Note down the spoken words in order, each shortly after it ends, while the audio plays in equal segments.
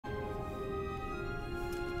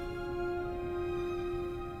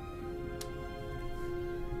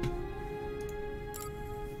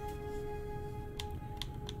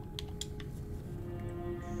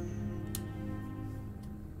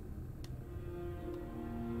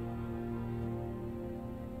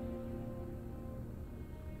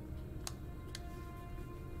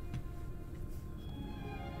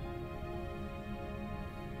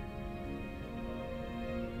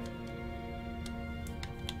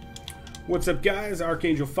What's up, guys?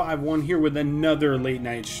 Archangel51 here with another late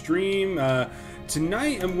night stream.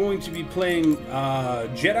 Tonight I'm going to be playing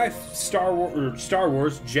Star Wars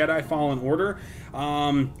Jedi Fallen Order.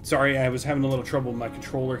 Sorry, I was having a little trouble with my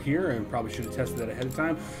controller here and probably should have tested that ahead of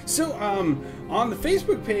time. So on the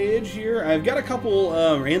Facebook page here, I've got a couple,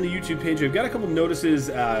 and the YouTube page, I've got a couple notices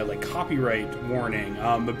like copyright warning,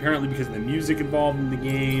 apparently because of the music involved in the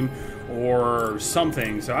game or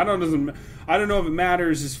something. So I don't know if it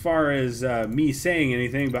matters as far as me saying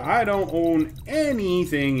anything, but I don't own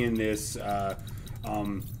anything in this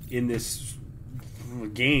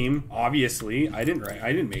game. Obviously, I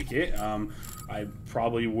didn't make it. I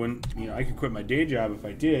probably wouldn't, I could quit my day job if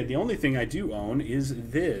I did. The only thing I do own is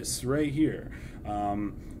this right here.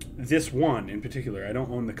 This one in particular. I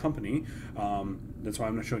don't own the company. That's why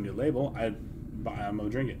I'm not showing you a label. I'm gonna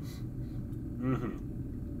drink it.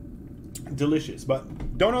 Delicious,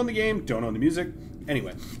 but don't own the game, don't own the music.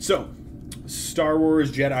 Anyway, so Star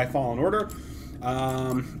Wars Jedi Fallen Order.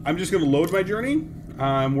 I'm just gonna load my journey.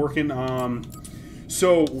 I'm working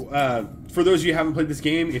for those of you who haven't played this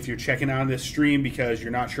game, if you're checking out this stream because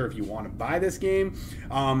you're not sure if you want to buy this game,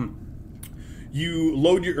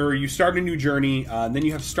 you start a new journey, then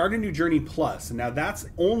you have Start a New Journey Plus. And now that's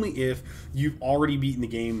only if you've already beaten the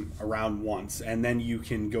game around once, and then you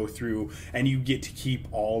can go through and you get to keep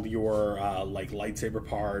all your like lightsaber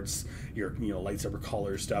parts, your lightsaber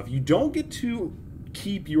color stuff. You don't get to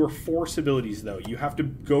keep your Force abilities though. You have to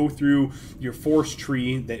go through your Force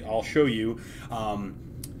tree that I'll show you,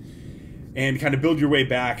 and kind of build your way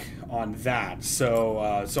back on that.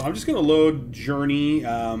 So so I'm just gonna load journey.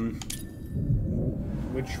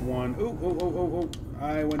 Which one? Oh,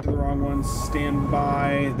 I went to the wrong one. Stand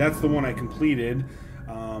by. That's the one I completed.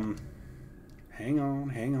 Hang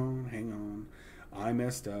on. I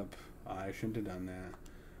messed up. I shouldn't have done that.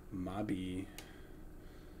 My B.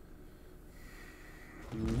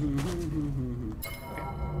 Okay.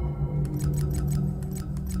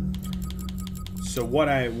 So what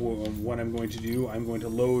I'm going to do, I'm going to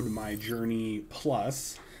load my Journey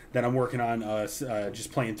Plus that I'm working on,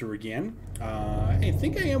 just playing through again. I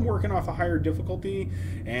think I am working off a higher difficulty,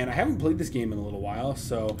 and I haven't played this game in a little while,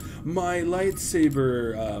 so my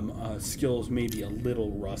lightsaber skills may be a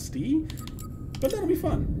little rusty, but that'll be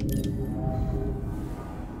fun.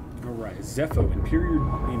 All right, Zepho,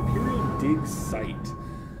 Imperial Dig Site.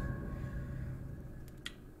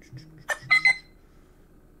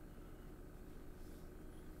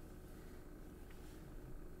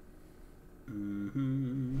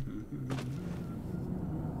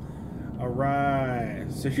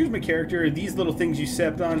 Alright, so here's my character. These little things you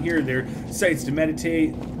stepped on here, they're sites to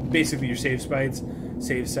meditate. Basically your save sites.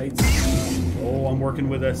 Oh, I'm working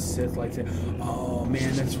with a Sith lightsaber. Oh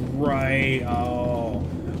man, that's right. Oh,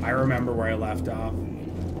 I remember where I left off.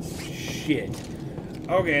 Shit.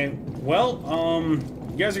 Okay, well,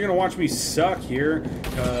 you guys are gonna watch me suck here,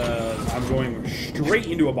 because I'm going straight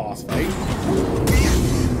into a boss fight.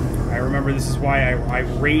 I remember this is why I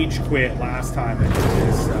rage quit last time I did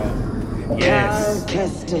this, so yes.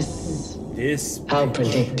 Kestis. This. How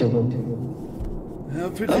predictable. How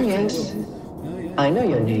predictable. Oh yes. Oh, yeah. I know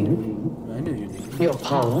your name. I know your name. Your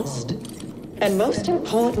past. And most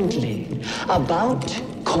importantly, about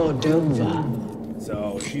Cordova.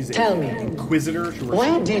 So she's Tell me, inquisitor.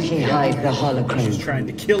 where did he hide the holocron? She's trying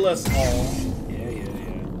to kill us all. Yeah.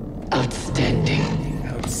 Outstanding.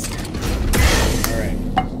 Alright.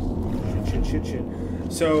 Shit.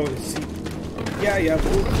 So, see. Yeah.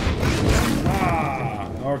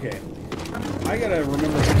 Okay. I gotta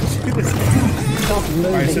remember how to do this. Stop moving.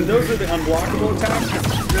 Alright, so those are the unblockable attacks.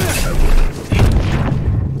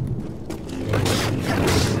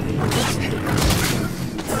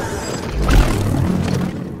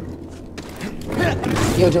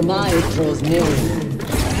 Your demise draws near.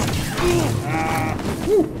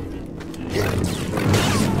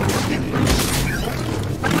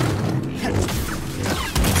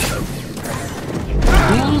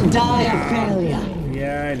 You'll die a failure.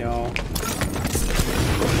 Yeah, I know.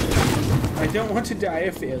 I don't want to die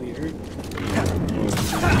a failure.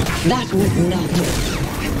 That was nothing.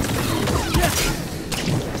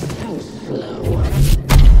 So slow.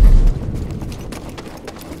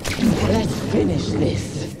 Let's finish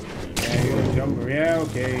this. Yeah, you're gonna jump. Yeah,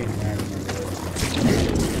 okay.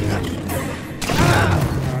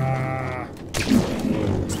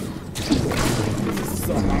 This is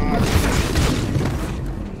so hard.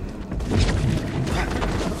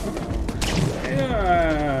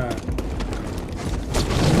 Yeah.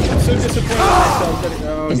 I'm so disappointed in myself that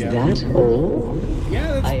Is that all? Yeah,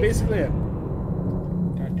 that's basically it.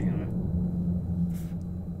 God damn it.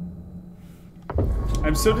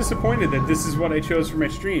 I'm so disappointed that this is what I chose for my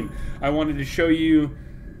stream. I wanted to show you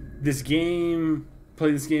this game,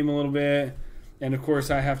 play this game a little bit, and of course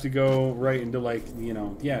I have to go right into, like, you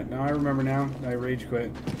know, yeah, now I remember now. I rage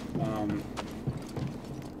quit.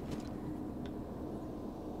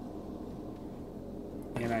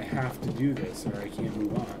 And I have to do this or I can't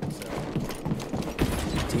move on, so.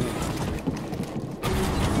 Damn.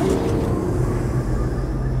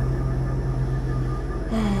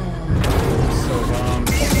 So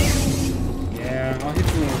yeah, I'll hit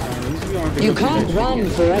you one more time. You can't run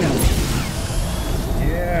forever.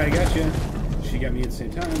 Yeah, I got you. She got me at the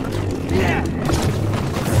same time.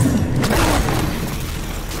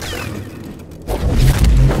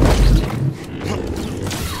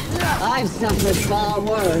 I've suffered far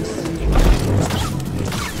worse.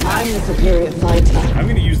 I'm the superior fighter. I'm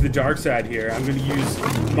going to use the dark side here. I'm going to use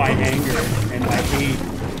my anger and my hate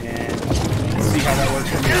and see how that works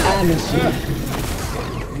for me.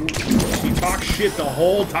 She talks shit the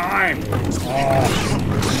whole time. Oh.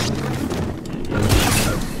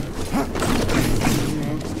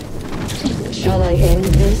 Shall I end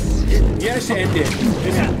this? Yes, end it.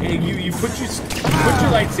 You put your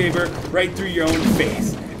lightsaber right through your own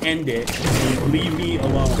face. End it. And leave me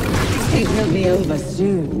alone. It will be over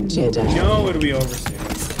soon, Jedi. No, it'll be over soon. I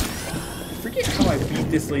forget how I beat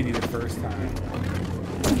this lady the first time.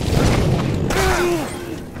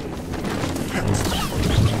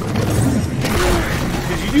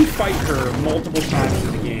 Because you do fight her multiple times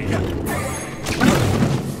in the game. And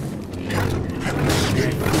I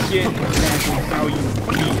forget exactly how you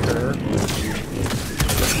beat her.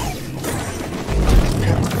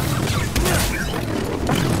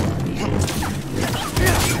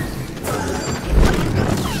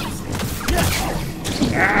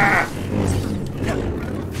 Ah!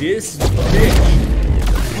 This bitch.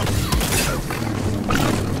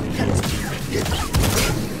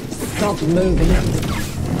 Stop moving.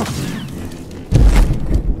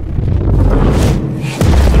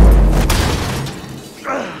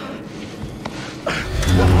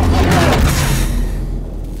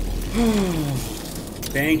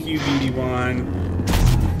 Thank you, BD1.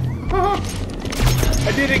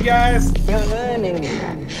 I did it, guys. You're learning.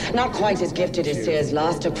 Not quite as gifted as Seer's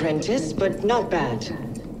last apprentice, but not bad.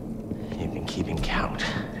 You've been keeping count.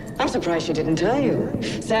 I'm surprised she didn't tell you.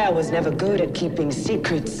 Seer was never good at keeping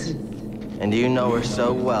secrets. And you know her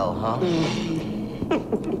so well, huh?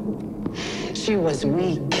 She was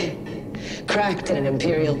weak. Cracked in an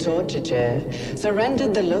Imperial torture chair.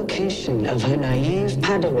 Surrendered the location of her naive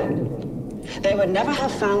Padawan. They would never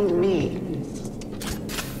have found me.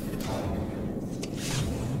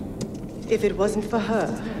 If it wasn't for her,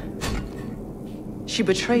 she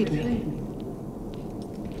betrayed me.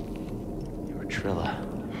 You were Trilla.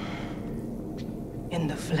 In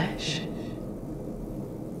the flesh.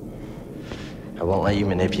 I won't let you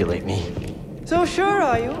manipulate me. So sure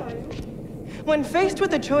are you? When faced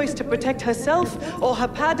with the choice to protect herself or her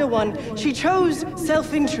Padawan, she chose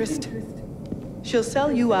self-interest. She'll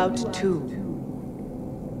sell you out too.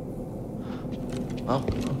 Well,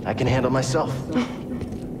 I can handle myself.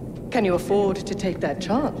 Can you afford to take that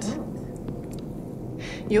chance?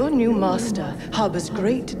 Your new master harbors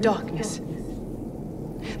great darkness.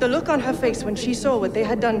 The look on her face when she saw what they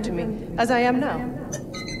had done to me, as I am now.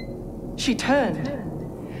 She turned,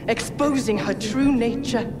 exposing her true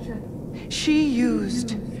nature. She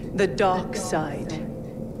used the dark side.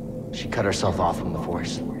 She cut herself off from the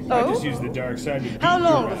Force. I just used the dark side to beat How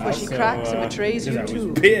long your before ass, she cracks and betrays you I was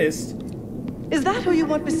too? pissed. Is that who you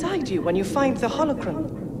want beside you when you find the holocron?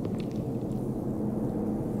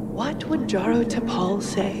 What would Jaro Tapal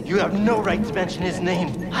say? You have no right to mention his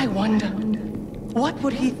name. I wonder, what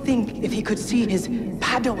would he think if he could see his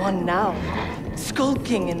Padawan now,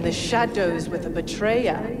 skulking in the shadows with a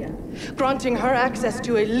betrayer, granting her access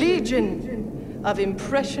to a legion of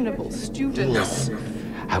impressionable students?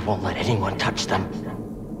 I won't let anyone touch them.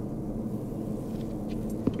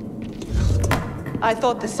 I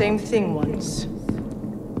thought the same thing once.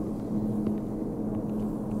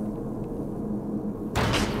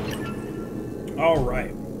 All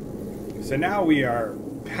right. So now we are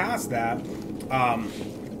past that. I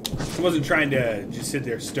wasn't trying to just sit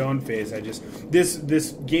there stone faced.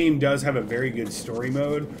 This game does have a very good story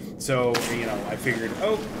mode. So, you know, I figured,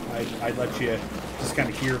 I'd let you just kind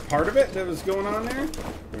of hear part of it that was going on there.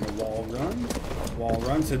 We're gonna wall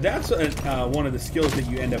run. So that's one of the skills that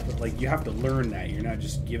you end up with. Like, you have to learn that. You're not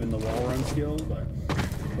just given the wall run skill,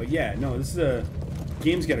 but yeah, no, this is a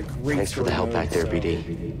game's got a great. Thanks for the help back there,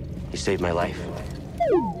 BD. You saved my life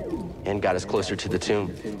and got us closer to the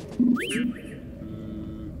tomb.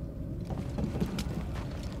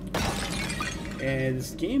 And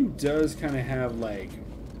this game does kind of have like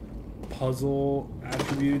puzzle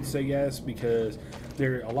attributes, I guess, because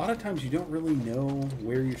there a lot of times you don't really know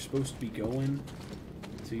where you're supposed to be going,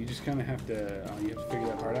 so you just kind of have to you have to figure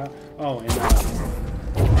that part out. Oh, and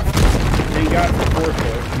thank God for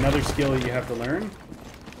Force, another skill you have to learn.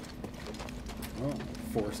 Oh,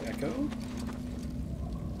 Force Echo.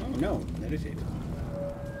 Oh no, meditate.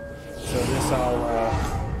 So this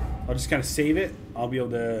I'll just kind of save it. I'll be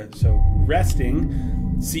able to, so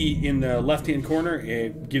resting, see in the left-hand corner,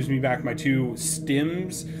 it gives me back my 2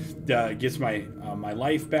 stims, gives my my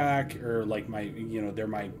life back, or like my, you know, they're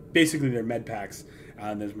basically they're med packs.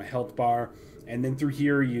 There's my health bar, and then through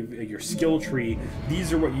here, your skill tree,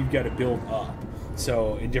 these are what you've got to build up.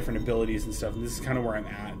 So in different abilities and stuff, and this is kind of where I'm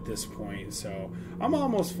at this point. So I'm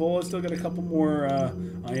almost full. I still got a couple more.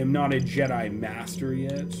 I am not a Jedi Master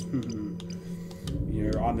yet.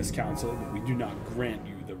 You're on this council, but we do not grant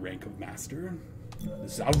you the rank of Master.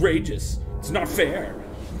 This is outrageous. It's not fair.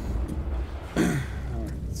 Alright,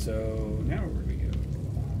 so now where do we go?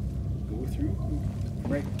 Go through?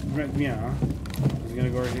 Right, yeah. I'm gonna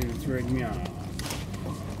go through right, yeah.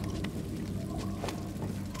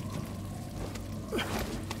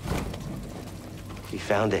 We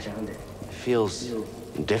found it. Feels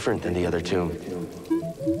different than the other tomb.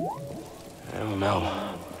 I don't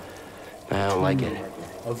know. I don't like it.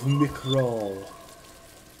 Of Mikrol.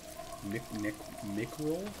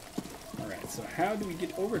 Mikrol? Alright, so how do we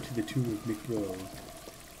get over to the tomb of Mikrol?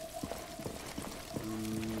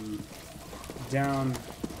 Down.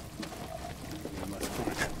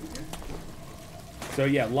 So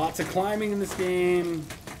yeah, lots of climbing in this game.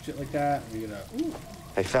 Shit like that. We gotta, ooh.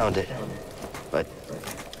 I found it. But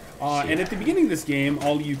and at the beginning of this game,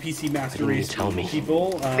 all you PC Master Race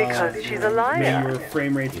people, because she's a liar. May your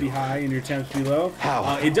frame rates be high and your temps be low.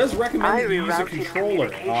 How? It does recommend that you use a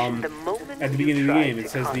controller at the beginning of the game. It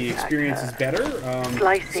says the experience is better.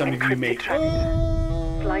 Some of you may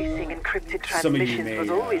Splicing encrypted transmissions was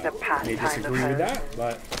always a pastime disagree with that,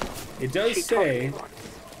 but it does say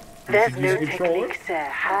there's no technique Sarah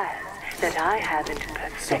has that I haven't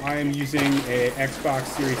perfected. So I am using a Xbox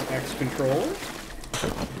Series X controller,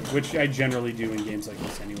 which I generally do in games like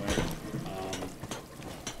this anyway.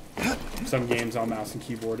 Some games I'll mouse and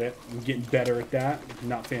keyboard it. I'm getting better at that.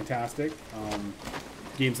 Not fantastic.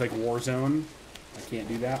 Games like Warzone, I can't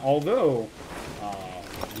do that. Although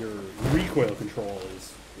your recoil control is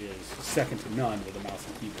second to none with a mouse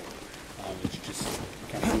and keyboard. It's just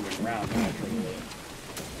kind of moving around naturally.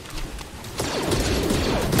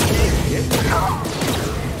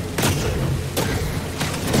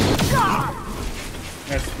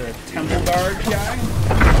 That's the temple guard guy.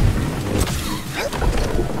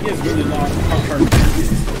 He has really long, hard hands.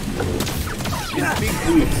 He has big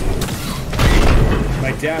boots.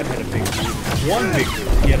 My dad had a big boot. One big boot.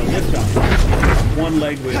 He had a lift on. One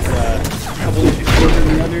leg was a couple inches shorter than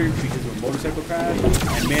the other because of a motorcycle crash.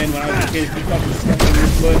 And man, when I was a kid, if you fucking stepped on your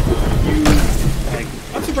foot,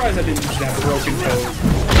 I'm surprised I didn't have broken toes.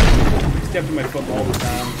 Stepped on my foot all the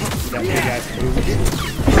time with that big ass boot.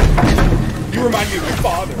 You remind me of my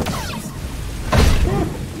father. Oh,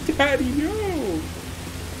 Daddy, no.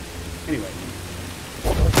 Anyway.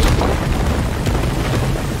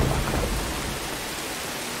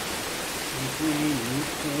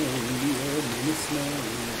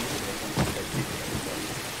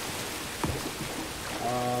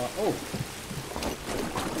 Oh.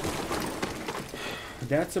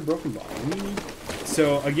 That's a broken ball.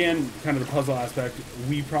 So again, kind of the puzzle aspect,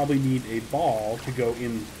 we probably need a ball to go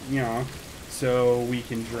in, you know, so we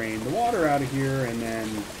can drain the water out of here, and then,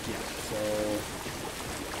 yeah, so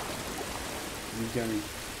we've done.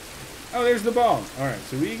 Oh, there's the ball. All right,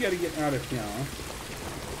 so we got to get out of here.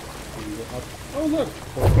 Oh, look.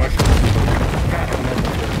 Fourth question.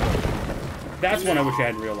 That's one I wish I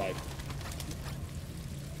had in real life.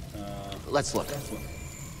 Let's look.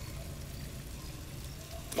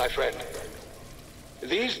 My friend,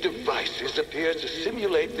 these devices appear to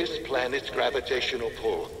simulate this planet's gravitational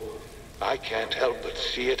pull. I can't help but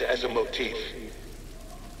see it as a motif.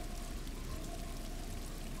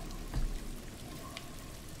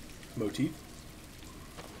 Motif?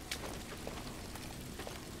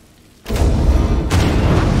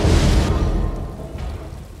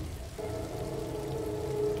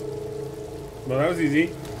 Well, that was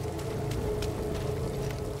easy.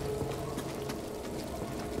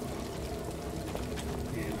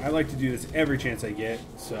 I like to do this every chance I get,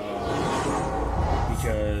 so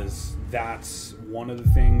because that's one of the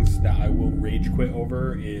things that I will rage quit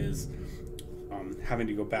over is having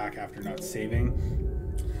to go back after not saving.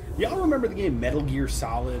 Y'all remember the game Metal Gear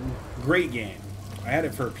Solid? Great game. I had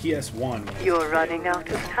it for PS1. You're running out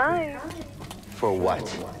of time. For what?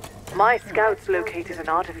 My scouts located an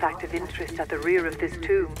artifact of interest at the rear of this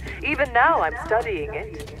tomb. Even now I'm studying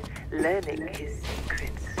it, learning his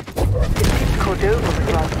secrets. It seems Cordova was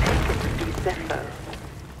rather taken with these Zepho.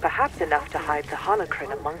 Perhaps enough to hide the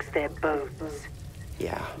holocron amongst their bones.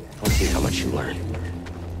 Yeah, we'll see how much you learn.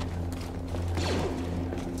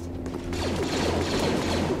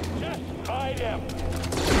 Just hide him.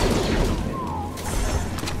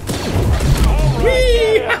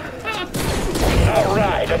 All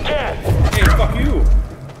right, again. Hey, fuck you!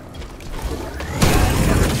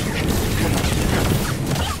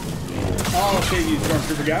 Oh, okay, you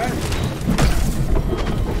stormtrooper guy.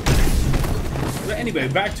 But anyway,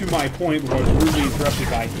 back to my point where I was rudely interrupted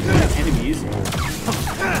by enemies.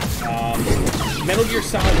 Metal Gear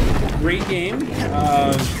Solid, great game.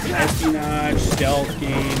 Espionage, stealth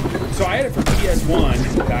game. So I had it for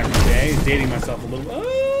PS1 back in the day. Dating myself a little.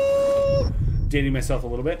 Dating myself a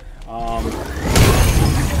little bit.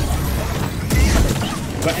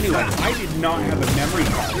 But anyway, I did not have a memory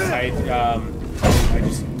card. I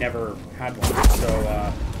just never had one. So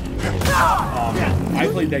I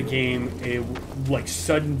played that game like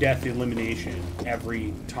sudden death elimination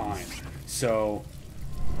every time. So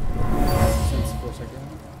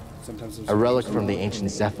sometimes a relic from the ancient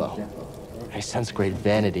Zepho. I sense great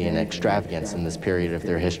vanity and extravagance in this period of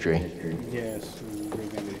their history. Yes,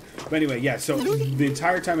 great vanity. But anyway, yeah, so the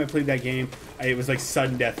entire time I played that game, it was like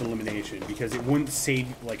sudden death elimination because it wouldn't save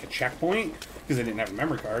like a checkpoint because I didn't have a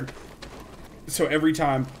memory card. So every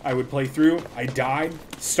time I would play through, I died,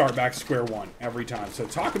 start back square one every time. So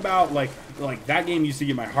talk about like that game used to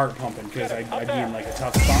get my heart pumping because I'd be in like a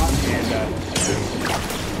tough spot and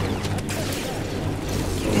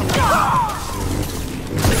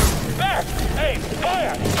Back! Hey,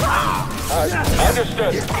 fire!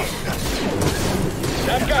 Understood.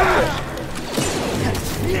 I've got this.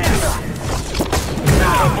 I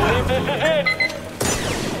believe this is it.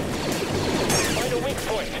 Find a weak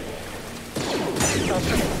point.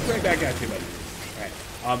 right back at you, buddy.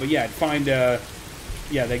 All right, but yeah, find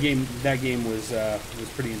yeah, that game was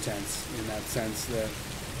pretty intense in that sense. That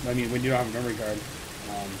I mean, when you don't have a memory card.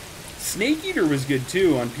 Snake Eater was good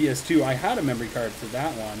too on PS2. I had a memory card for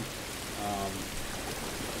that one.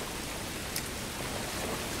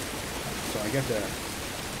 So I got to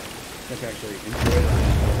actually enjoy that.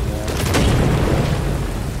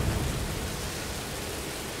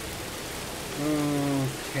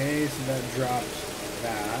 Okay, so that dropped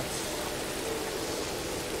that.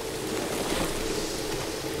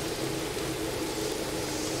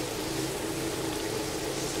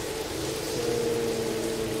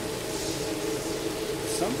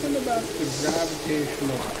 Something about the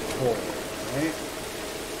gravitational pull, right?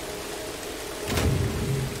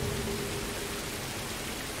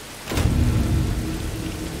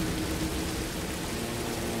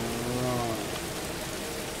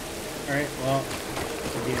 Alright, well,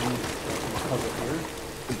 again, puzzle here.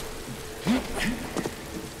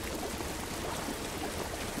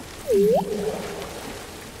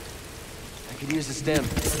 I could use a stem.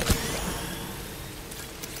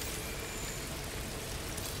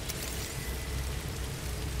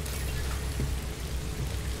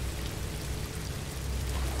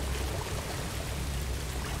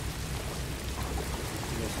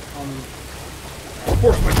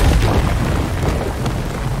 Force my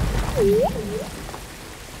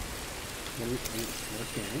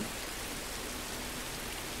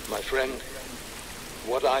My friend,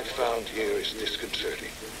 what I've found here is disconcerting.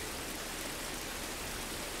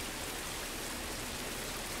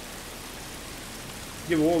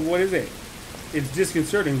 Yeah, well, what is it? It's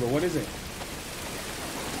disconcerting, but what is it?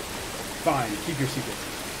 Fine, keep your secret.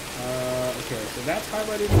 Okay, so that's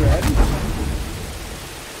highlighted red.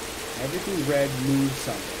 Everything red moves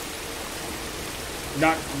something.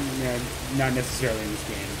 Not necessarily in this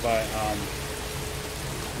game, but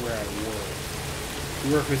where I work. You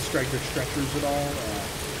work with striker stretchers at all?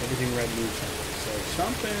 Everything red moves something. So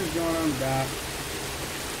something is going on with that.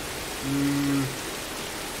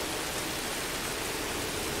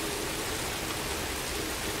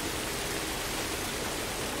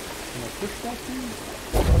 Can I push that thing?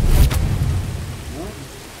 No.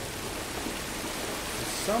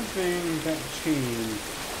 There's something that changed.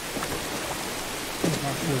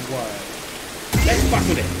 Not sure what. Let's fuck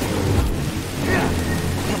with it.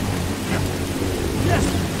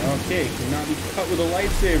 Okay, cannot be cut with a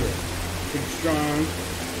lightsaber. Big strong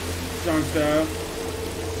stuff.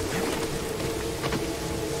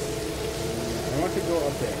 I want to go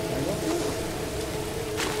up there. Can I go up there?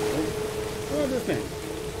 Oh, this thing.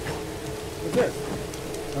 What's this?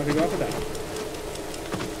 I want to go up with that.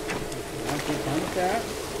 like that.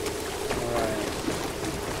 Alright.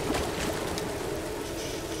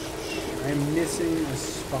 I'm missing a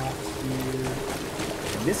spot here.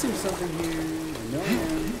 I'm missing something here. I know I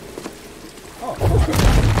am. Oh,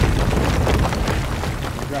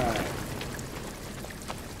 right.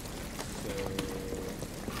 So,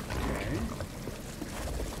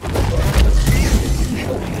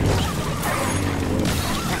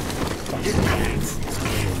 okay.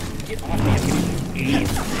 Get off me, I'm getting aim.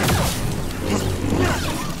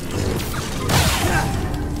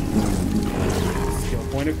 Skill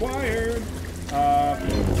point acquired.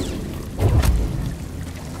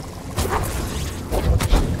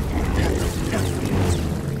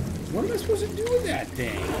 What am I supposed to do with that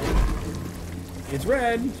thing? It's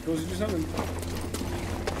red. It's supposed to do something.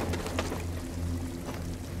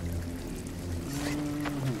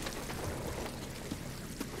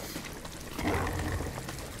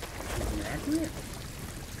 Accurate?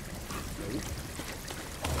 Nope.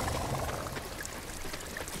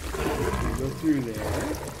 Go through there.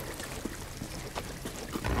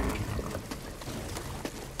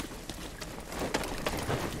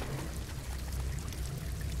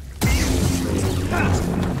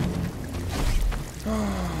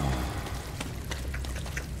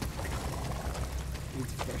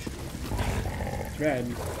 It's red.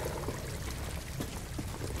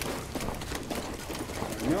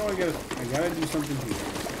 No, I gotta do something here.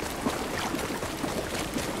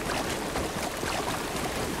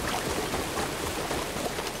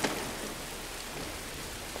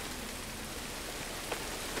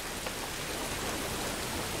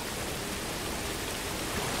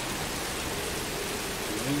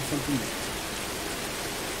 Doing something there.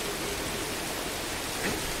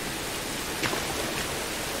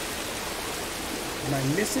 Am I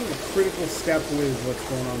missing a critical step with what's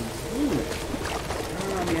going on with blue?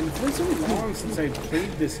 Man, it's been so long since I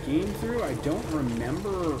played this game through, I don't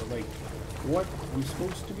remember, like, what I'm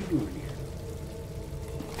supposed to be doing here.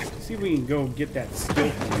 Let's see if we can go get that skill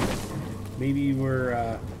point. Maybe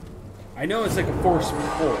we're, I know it's like a force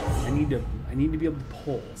pull. I need to be able to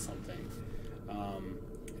pull something. I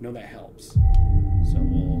know that helps. So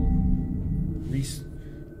we'll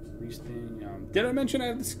thing. Did I mention I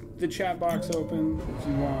have the chat box open? If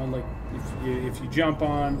you want, like, if you jump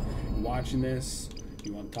on watching this,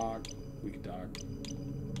 you want to talk, we can talk.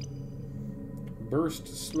 Burst,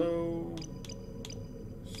 slow,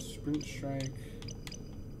 sprint strike,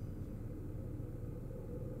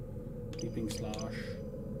 keeping slosh,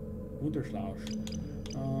 Wunder slosh.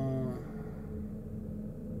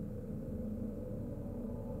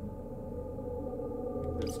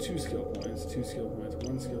 That's 2 skill points, 2 skill points,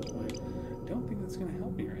 1 skill point. Don't think that's going to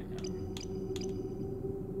help me right now.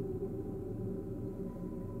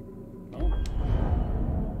 Oh.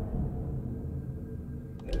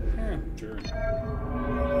 Sure.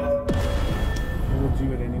 We'll do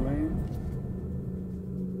it anyway.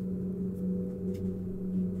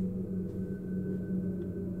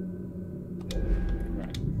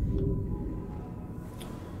 Right.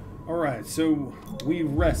 Alright, so we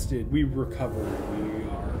rested, we recovered. We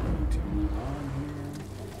are going to move on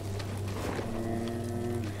here.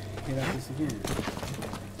 And hit up this again.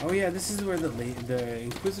 Oh yeah, this is where the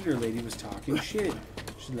Inquisitor lady was talking shit.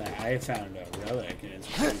 She's like, I found a relic and it's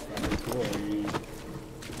pretty fucking cool.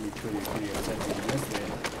 You're pretty upset that you missed it.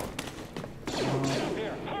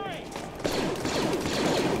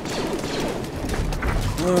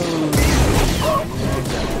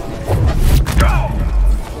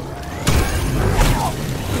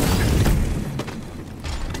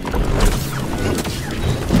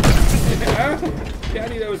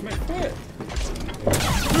 Daddy, that was my foot.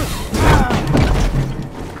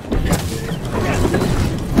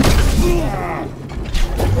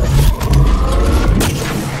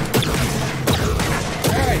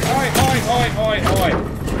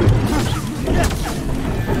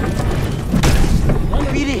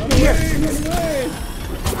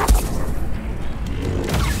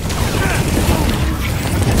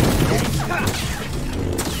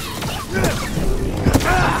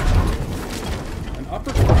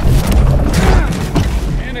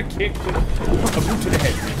 Kick to a boot to the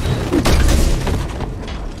head.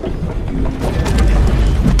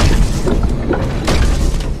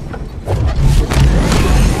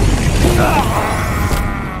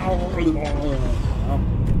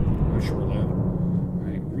 Sure live.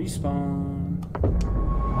 Alright, respawn.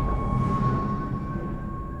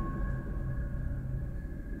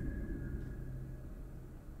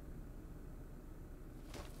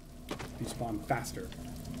 Respawn faster.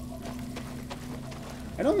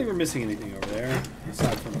 I don't think we're missing anything over there,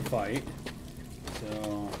 aside from a fight.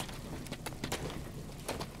 So...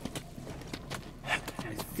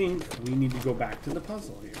 think we need to go back to the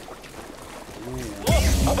puzzle here. Oh, yeah.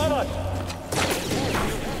 Look, above us.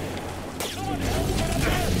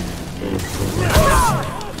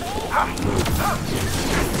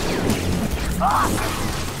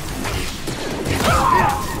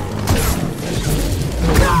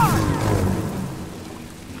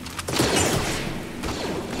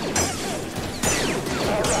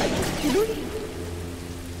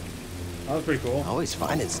 That was pretty cool. Always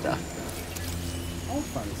finding stuff. I'll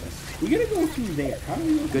find this. We gotta go through there. How do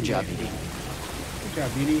we go through Good job, there? Edie. Good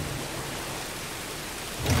job, Edie.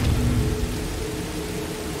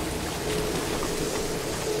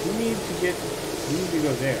 We need to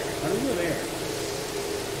go there. How do we go there?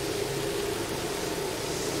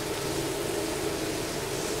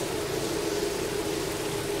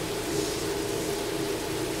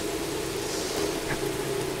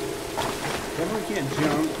 Definitely can't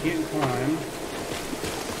jump, can't climb.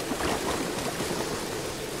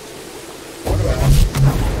 What about?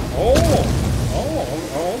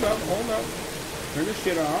 Hold up. Turn this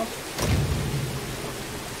shit off.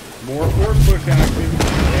 More force push action.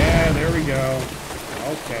 Yeah, there we go.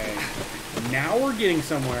 Okay. Now we're getting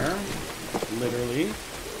somewhere. Literally.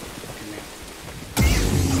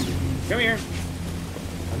 Come here.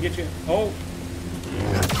 I'll get you. Oh.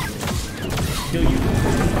 Kill you.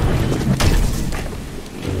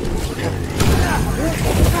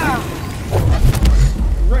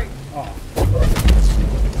 Right off.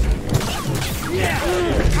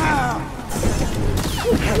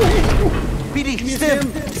 BD, stim!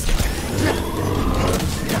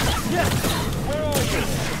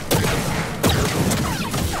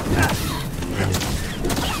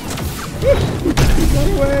 Run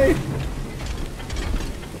away!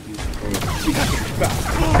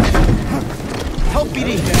 Help, BD!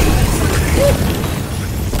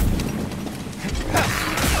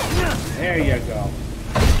 There you go.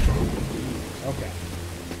 Okay.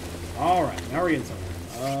 Alright, now we're getting somewhere.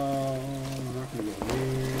 I'm not gonna go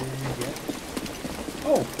there yet.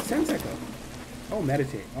 Oh, sense echo. Oh,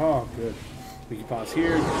 meditate. Oh, good. We can pause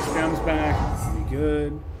here, get the stems back. Be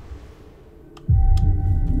good.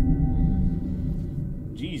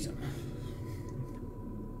 Jeez.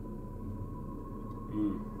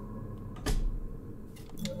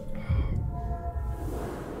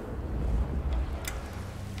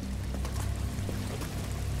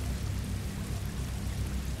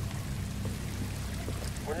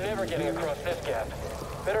 We're never getting across this gap.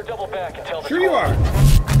 Better double back and tell the Sure you are.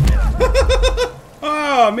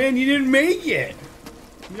 Oh, man, you didn't make it.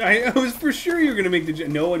 I was for sure you were going to make the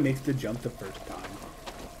jump. No one makes the jump the first time.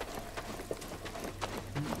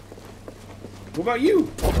 What about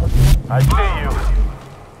you? I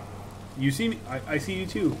see you. You see me? I see you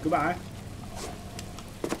too. Goodbye.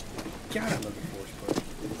 God, I love the force push.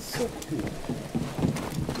 It's so cool.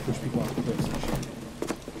 Push people off the cliffs and shit.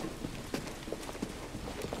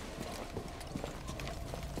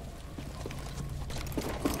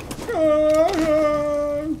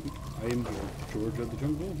 I am George of the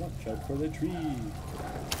jungle. Watch out for the trees. Yeah,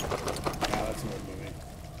 that's an old movie.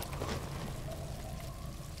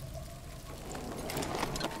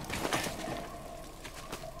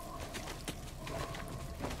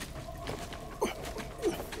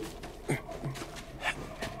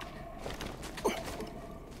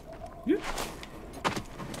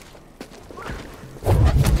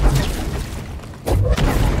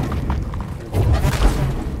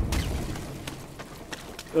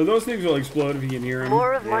 So those things will explode if you can hear them.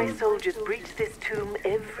 More of my soldiers breach this tomb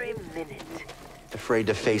every minute. Afraid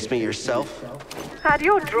to face me yourself? Had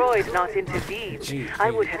your droid not intervened, Hey, I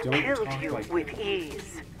would have don't killed talk you like with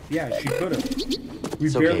ease. Yeah, she could have. We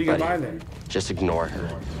It's barely okay, got buddy. by there. Just ignore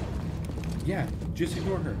her. Yeah, just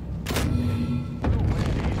ignore her.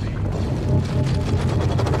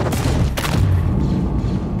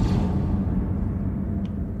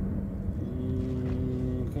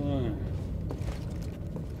 Come on.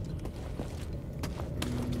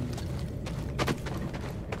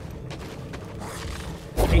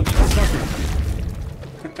 Hey, sucker.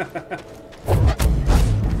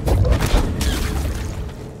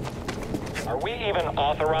 Are we even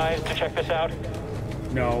authorized to check this out?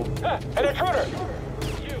 No. Ah, an intruder!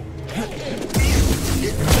 You!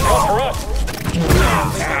 Come for us! You're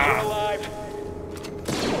alive!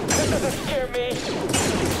 That doesn't scare me!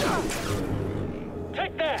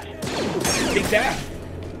 Take that! Take that.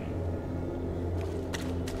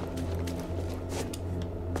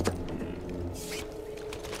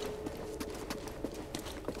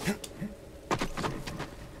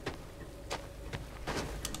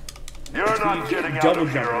 You're not getting out Double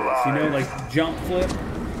of here jump this, you know, alive. like jump flip.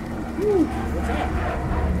 Ooh, what's that?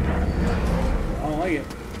 I don't like it.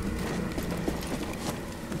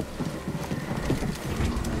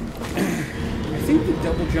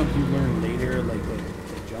 double jump you learn later, like the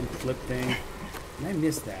jump flip thing. And I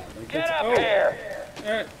missed that. Like, Get up here!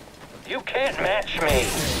 You can't match me!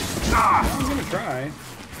 I'm gonna try.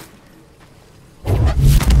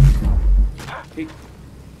 Hey,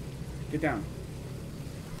 get down.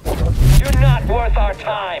 You're not worth our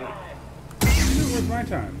time! It's not worth my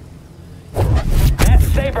time. That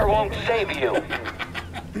saber won't save you!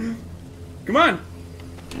 Come on!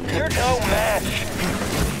 You're no match!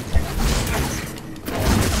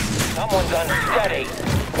 Someone's unsteady!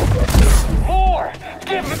 More!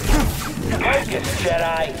 Give me... Focus,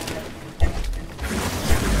 Jedi!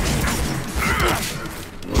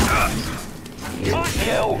 Got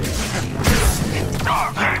you!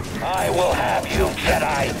 I will have you,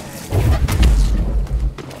 Jedi!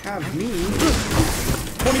 Have me?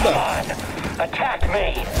 20 Come bucks. on! Attack me!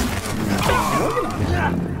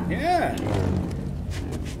 Yeah.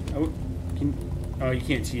 Oh, you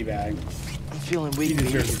can't teabag. I'm feeling He weak,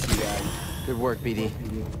 deserves a BD. teabag. Good work, BD.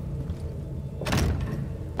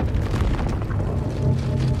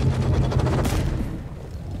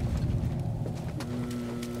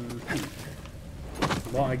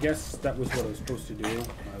 Well, I guess that was what I was supposed to do.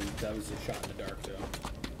 That was a shot in the dark, though.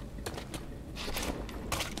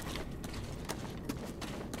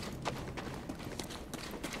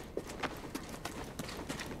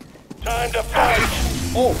 Time to fight!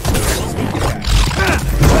 Oh! Sneak attack.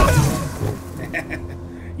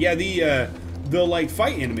 Yeah, the like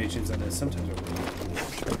fight animations on this sometimes are really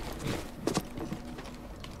cool.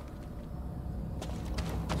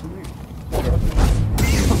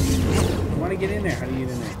 I want to get in there. How do you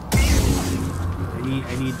get in there?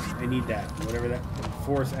 I need that. Whatever that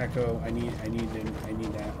force echo. I need that.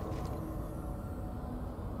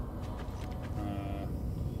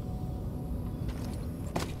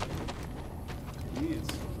 Yes.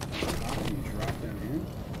 How do you drop them in?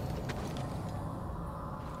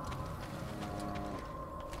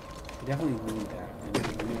 I definitely need that. I know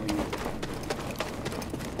I need that.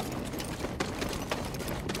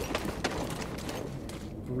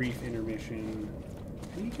 Brief intermission.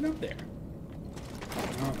 How do you get up there?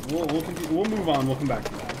 We'll move on. We'll come back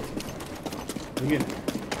to that. We'll get in there.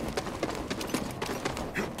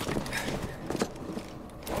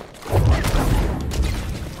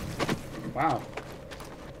 Wow.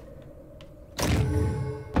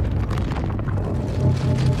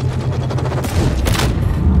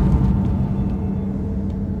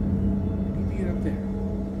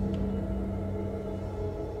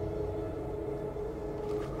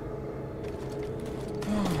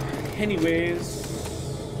 Anyways,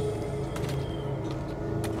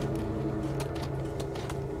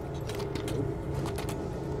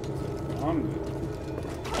 I'm good.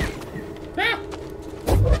 Ah!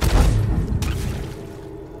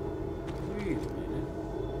 Wait a minute.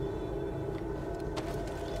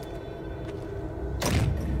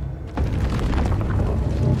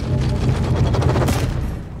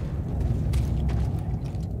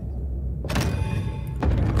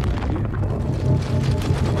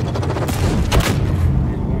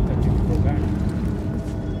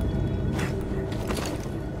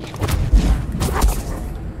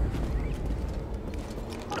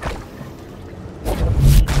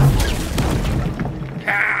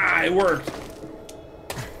 It worked.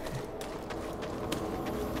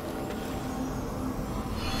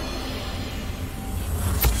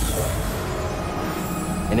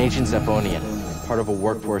 An ancient Zephonian, part of a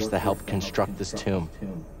workforce that helped construct this tomb.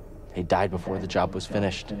 He died before the job was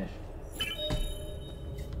finished.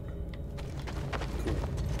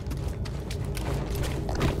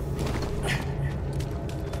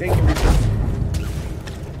 Thank you, Richard.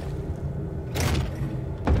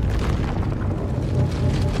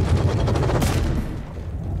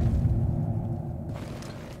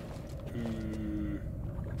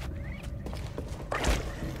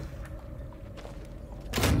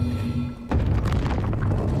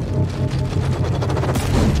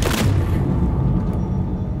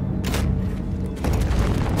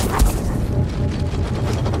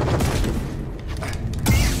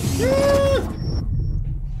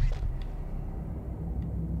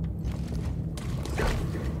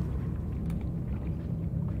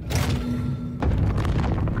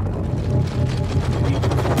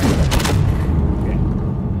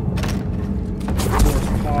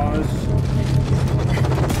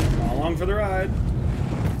 For the ride.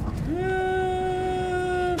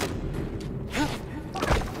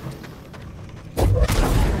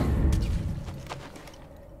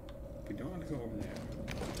 We don't want to go over there.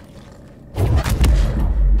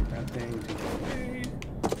 That thing to go away.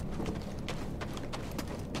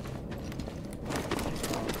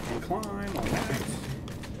 And climb on that.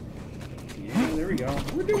 Yeah, There we go.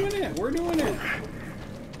 We're doing it. We're doing it.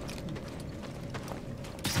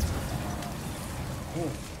 Oh.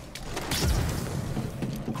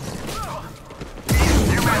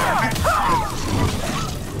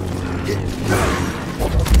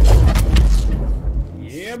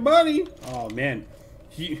 Yeah, buddy. Oh man,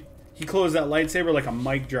 he closed that lightsaber like a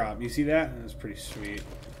mic drop. You see that? That was pretty sweet.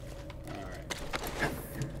 All right.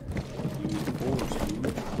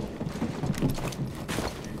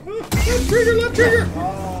 Left trigger, left trigger.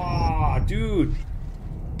 Oh, dude.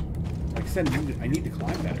 Like I said, I need to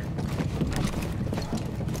climb better.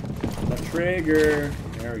 Left trigger.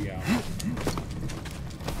 There we go.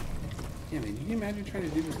 Yeah, man, can you imagine trying to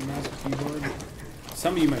do this with mouse and keyboard?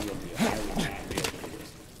 Some of you might be able to do that. I would not be able to do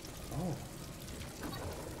this. Oh.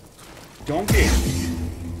 Donkey!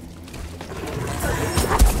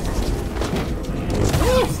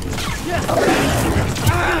 Oh! Yes!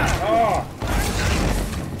 Ah! Oh!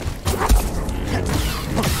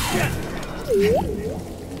 What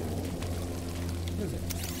is it?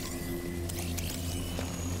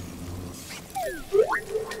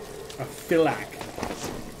 A Philac.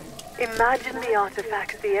 Imagine the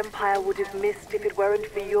artifacts the Empire would have missed if it weren't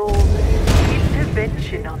for your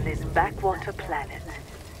intervention on this backwater planet.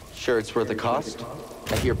 Sure it's worth the cost?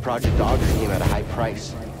 I hear Project Augur came at a high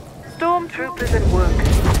price. Stormtroopers and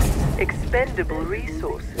workers. Expendable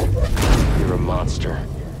resources. You're a monster.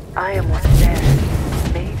 I am what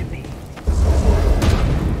Dad made me.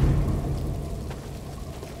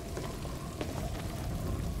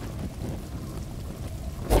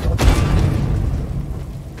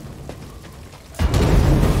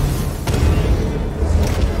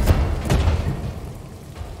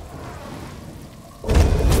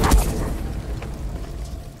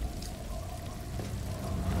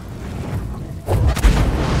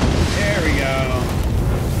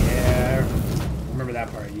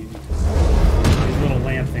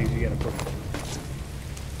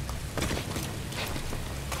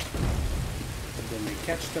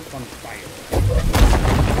 Stuff on fire.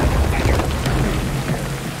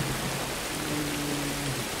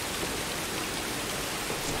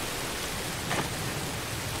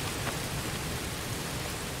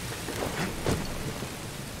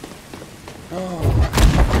 Oh,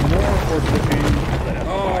 more fortune.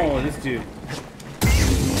 Oh, this dude.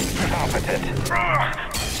 Competent.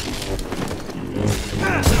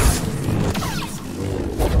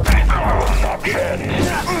 Not bad.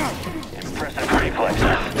 Impressive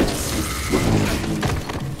reflexes.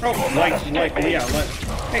 Oh, yeah,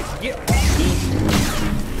 hey, get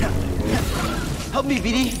Help me,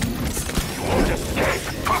 BD. You won't escape.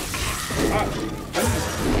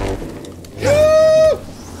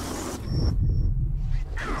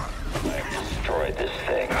 I've destroyed this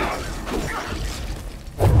thing.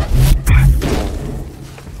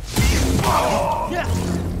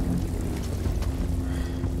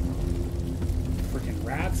 Freaking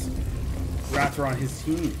rats. Rats are on his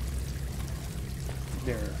team.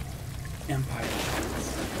 They're Empire.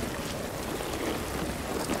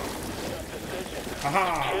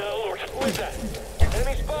 Haha! Kill. Who is that?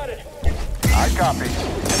 Enemy spotted. I copy.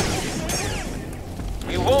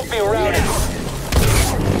 You won't be routed.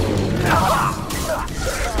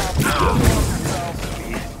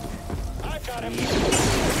 I got him.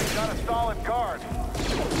 Got a solid guard.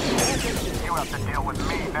 You have to deal with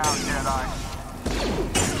me now, Jedi.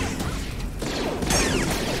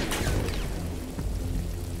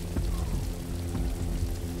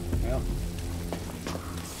 Well,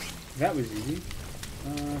 that was easy. I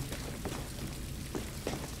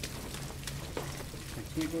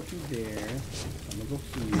can't go through there. I'm gonna go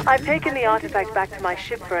here. I've taken the artifact back to my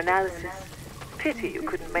ship for analysis. Pity you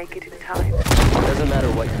couldn't make it in time. Doesn't matter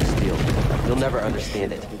what you steal. You'll never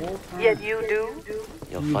understand it. Yet you do?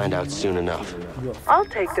 You'll find out soon enough. I'll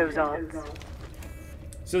take those odds.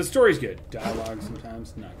 So the story's good. Dialogue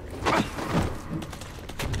sometimes not great.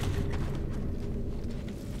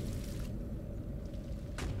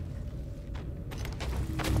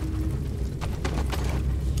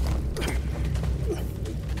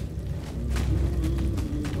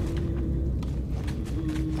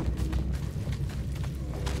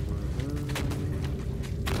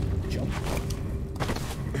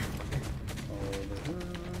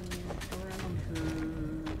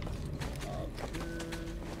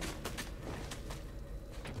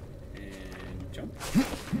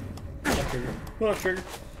 Left trigger.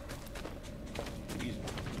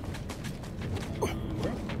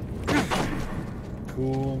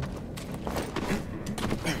 Cool.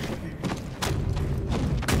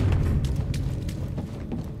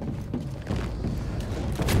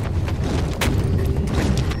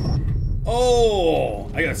 Oh,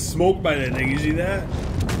 I got smoked by that thing. You see that?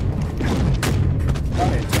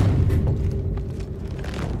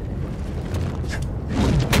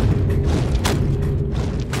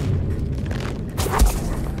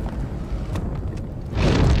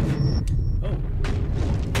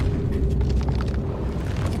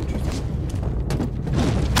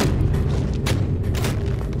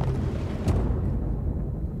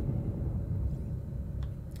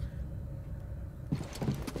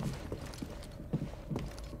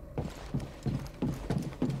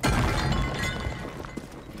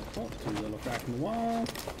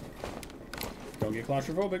 Don't get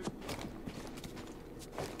claustrophobic.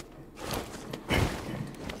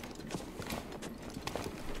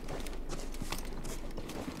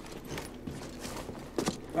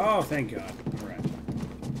 Oh, thank God. All right.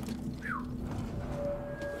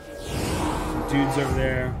 Some dudes over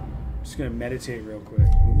there. I'm just gonna meditate real quick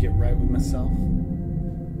and get right with myself.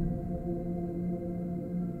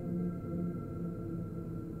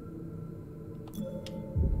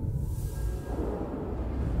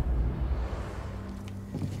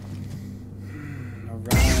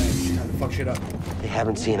 Fuck shit up. They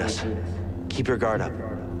haven't seen us. Keep your guard up.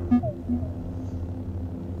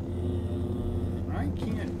 I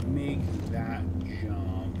can't make that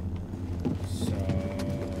jump, so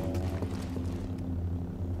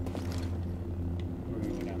we're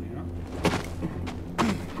gonna go down here.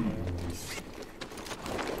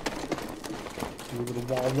 Do a little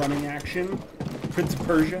wall running action. Prince of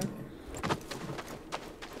Persia.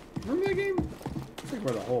 Remember that game? That's like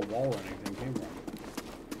where the whole wall running thing came from.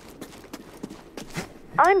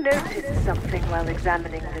 I noticed something while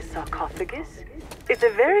examining the sarcophagus. It's a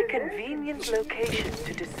very convenient location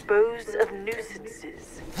to dispose of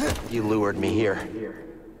nuisances. You lured me here.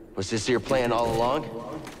 Was this your plan all along?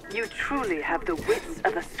 You truly have the wits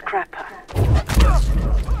of a scrapper.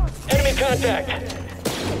 Enemy contact!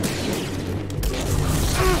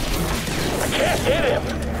 I can't hit him!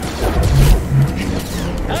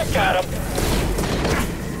 I got him!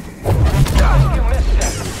 You missed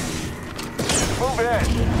him! Move in.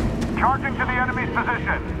 Charging to the enemy's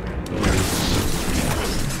position.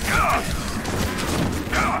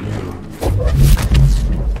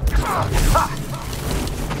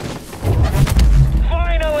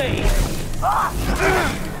 Finally!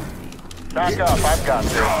 Back up, I've got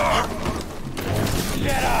this.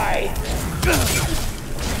 Jedi!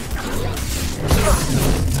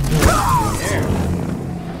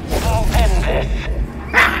 I'll end this!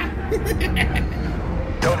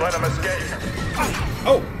 Don't let him escape.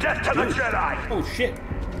 Oh! Get to the Jedi! Oh shit!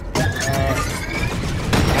 I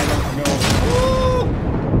don't know.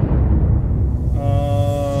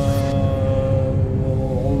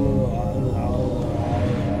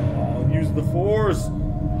 I'll use the Force.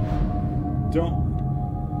 Don't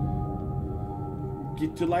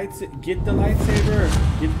get the lightsaber. Get the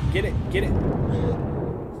lightsaber. Get it. Get it.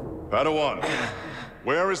 Padawan,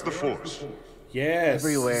 where is the Force? Yes.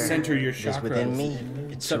 Everywhere. Center your It is chakras. within me. It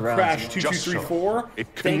What's up, surrounds Crash me. 2234? It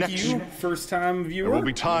Thank connects you, you. first time viewer. There will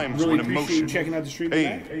be times really when appreciate emotion, you checking out the stream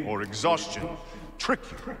pain, today. or exhaustion trick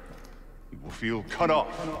you. You will feel cut off,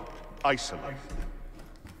 isolated.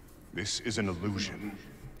 This is an illusion.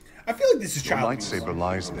 I feel like this is Your child abuse. lightsaber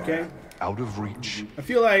lies there, Okay. out of reach. I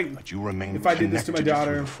feel like But you remain if I did this to my connected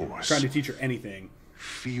daughter, through the Force. trying to teach her anything,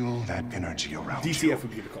 Feel that energy around you. DCF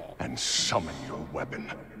would be the call. And summon your weapon.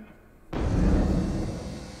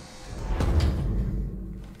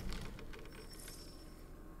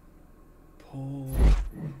 Pull.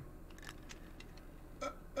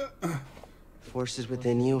 Force is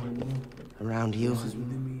within you, around you,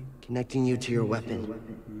 connecting you to your weapon.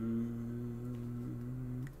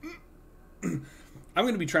 I'm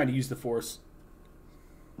going to be trying to use the Force.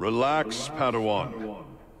 Relax, Padawan.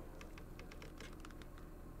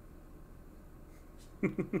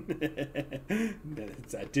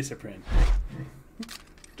 It's that discipline.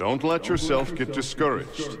 Don't let yourself get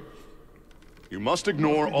discouraged. You must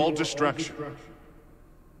ignore all distraction.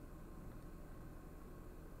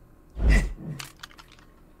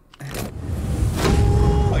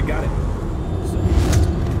 I got it.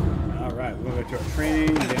 All right, we'll go to our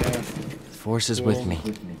training. Yeah. Force is with me.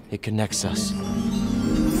 It connects us.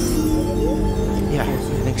 Yeah, I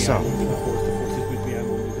think so. The Force is with me. I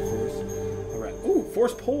will do the Force. All right. Ooh,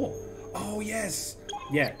 Force pull. Oh yes.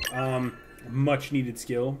 Yeah. Much needed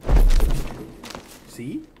skill.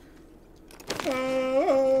 See?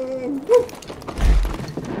 Woo.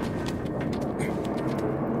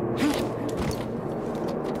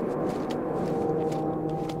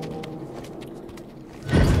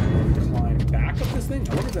 Climb back up this thing?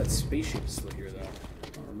 I wonder if that spaceship is still here, though. I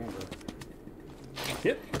don't remember.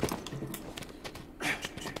 Yep.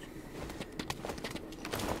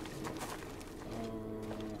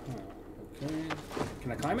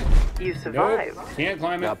 You survived. Nope, can't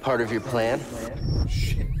climb it. Not part of your plan?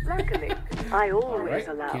 Shit. Luckily, I always Alright,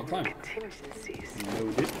 allow can't climb. contingencies.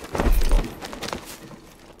 Noted.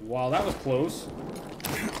 Wow, that was close.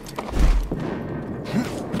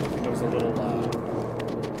 There was a little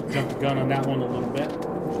jump the gun on that one a little bit.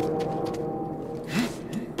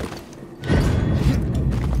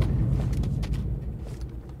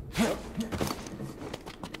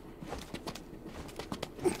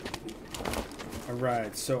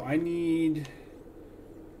 Alright, so I need...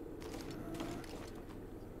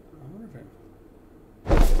 I wonder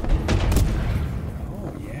if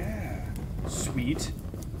oh, yeah. Sweet.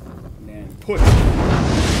 And then push.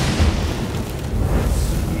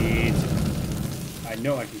 Sweet. I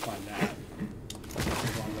know I can climb that.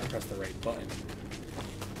 As long as I press the right button.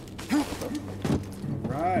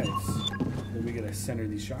 Right. Then we gotta center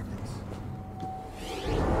these chakras.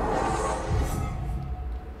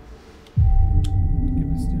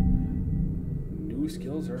 New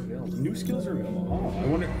skills are available. New skills are available. Oh, I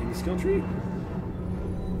wonder, in the skill tree?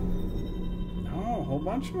 Oh, a whole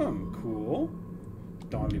bunch of them. Cool.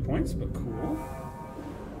 Don't have any points, but cool.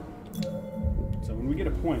 So when we get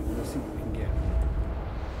a point, we'll see what we can get.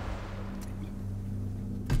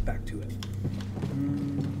 Back to it.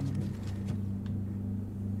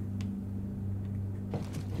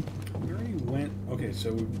 We already went... Okay,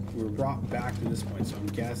 so we were brought back to this point, so I'm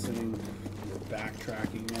guessing we're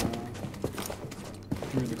backtracking now.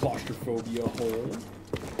 Through the claustrophobia hole.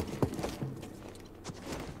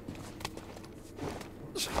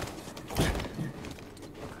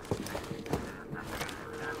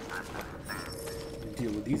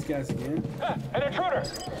 Deal with these guys again. Ah, an intruder!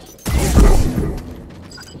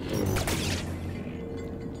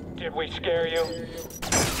 Did we scare you?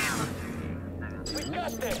 We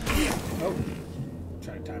got this! Oh,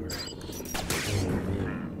 try to time it right.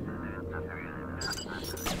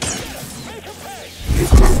 Make him pay!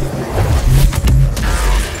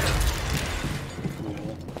 Cool.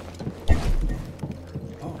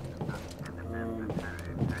 Oh.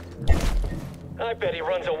 I bet he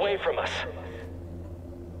runs away from us.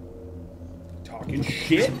 Talking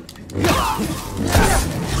shit?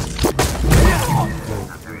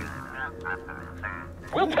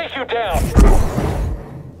 We'll take you down!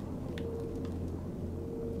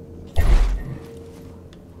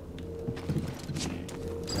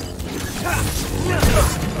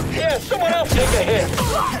 Yeah, someone else take a hit!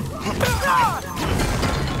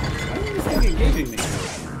 Why is this thing engaging me?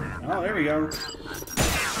 Oh, there we go.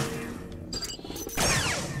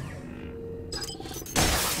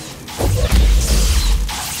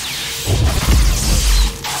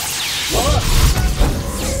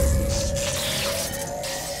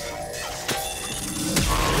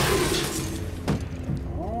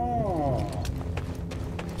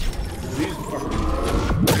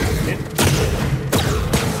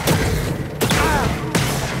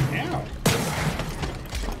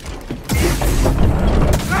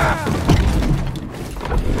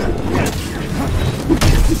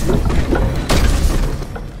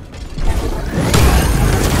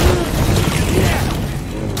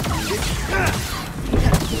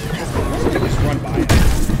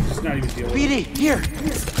 BD, here!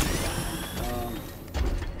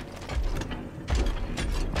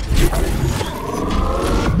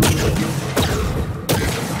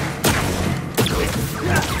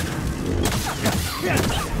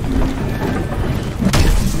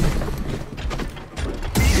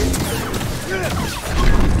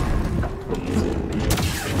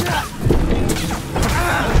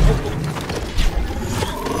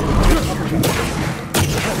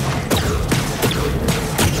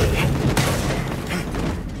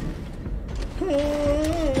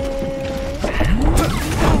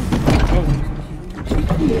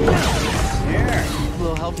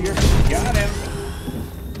 Got him.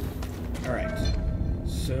 Alright.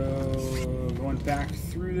 So, going back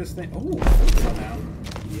through this thing. Oh, somehow.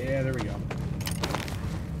 Yeah, there we go.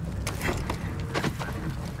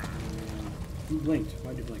 Who blinked?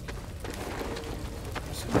 Why'd you blink?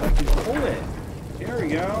 So I can pull it. There we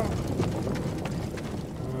go.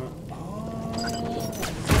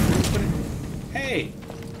 Hey!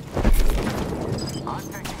 I'm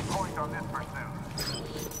taking point on this pursuit.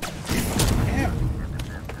 Damn.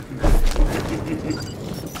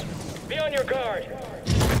 Be on your guard!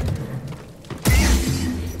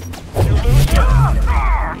 You lose him!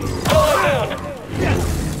 Pull him down!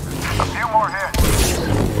 A few more hits.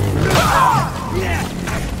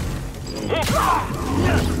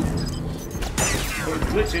 Oh,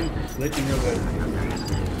 glitching real good.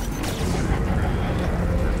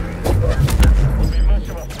 Won't be much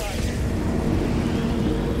of a fight.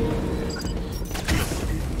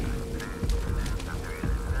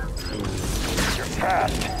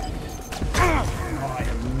 fast. Oh, I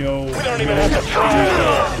have no... We don't even have to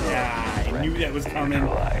try. I knew that was coming.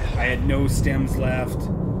 I had no stems left.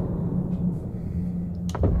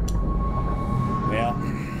 Well,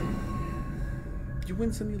 you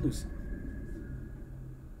win some, you lose some.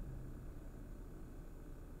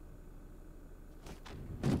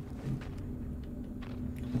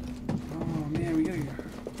 Oh man, we gotta go.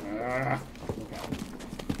 Okay.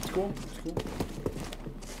 It's cool. It's cool.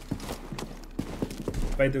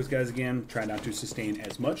 Fight those guys again. Try not to sustain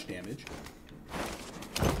as much damage.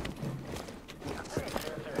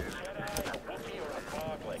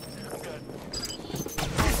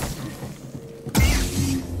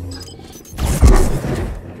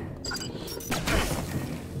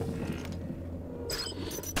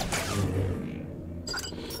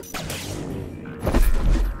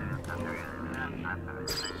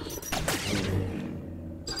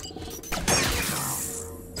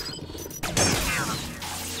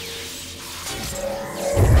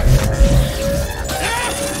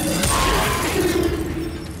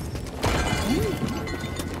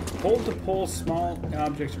 Hold to pull small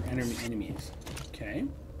objects or enemies. Okay.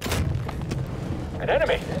 An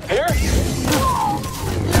enemy. Here?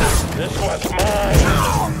 This one's mine.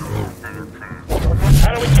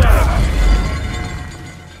 How do we get him?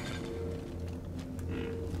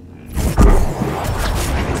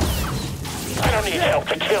 I don't need help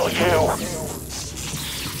to kill you.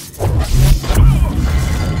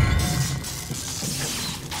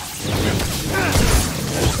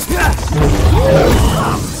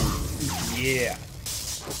 Yeah.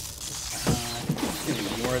 I'm just gonna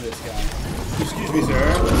ignore this guy. Excuse me, sir.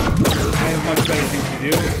 I have much better things to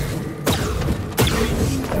do.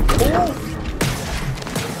 Oh!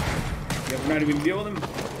 Yeah, we're not even gonna deal with him.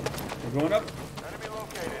 We're going up.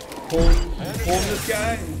 Hold this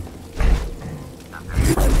guy.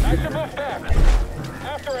 Nice to move back.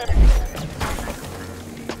 After him.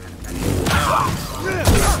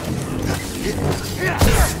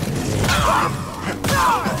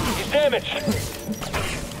 He's damaged.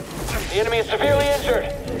 The enemy is severely injured.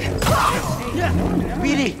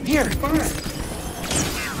 Reedy, here!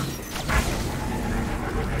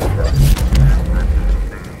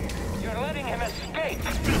 You're letting him escape.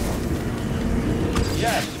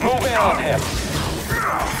 Yes, move in on him.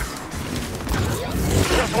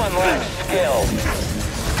 This one lacks skill.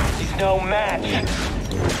 He's no match.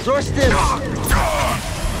 Dorstin!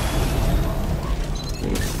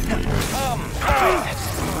 Oh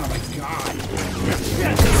my god.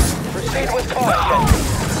 Proceed with caution.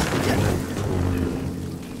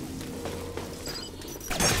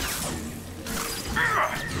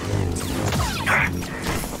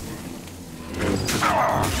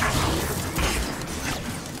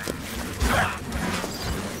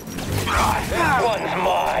 This one's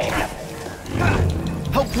mine.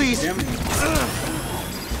 Help, please! Damn it.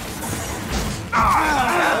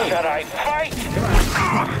 Should I fight?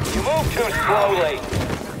 You move too slowly.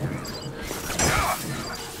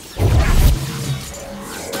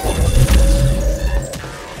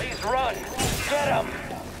 Please run. Get him.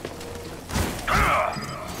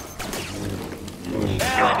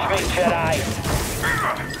 Challenge me, Jedi.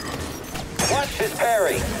 Watch his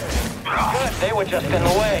parry. Good, they were just in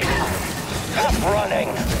the way. Stop running.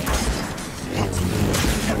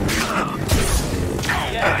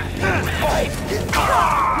 Yes, fight.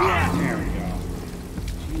 There we go.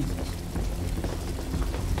 Jesus.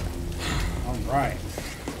 Alright.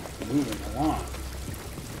 Moving along.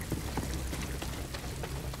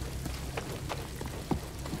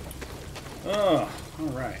 Oh,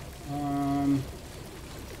 alright.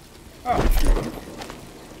 Oh, sure.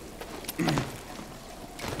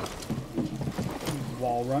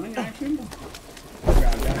 Wall running action.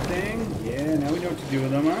 Grab that thing. Yeah, now we know what to do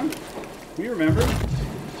with them, huh? We remember.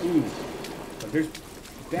 Ooh. But there's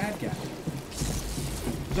bad guy.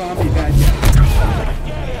 Zombie bad guy.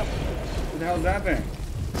 What the hell is that thing?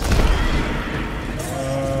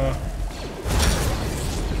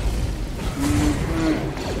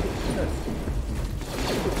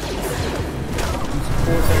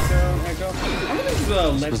 I'm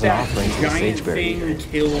gonna let that giant thing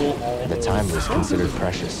kill all At the time, it was considered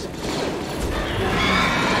precious.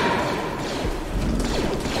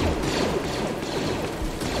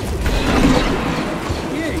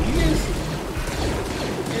 Yeah, you guys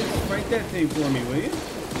write that thing for me, will you?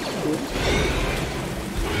 Cool.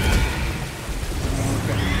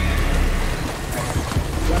 Okay.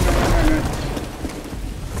 Run.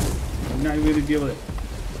 I'm not even gonna deal with it.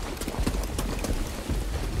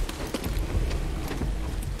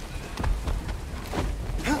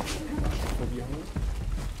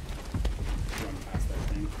 Run past that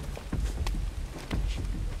thing.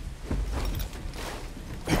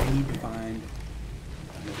 need to find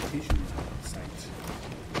a meditation site.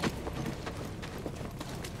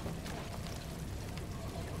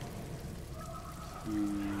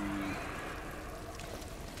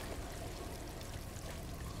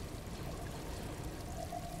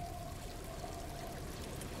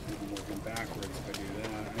 I'm working backwards if I do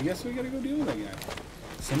that. I guess we gotta go deal with that guy.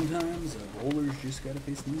 Sometimes bowlers just gotta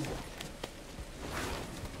face music.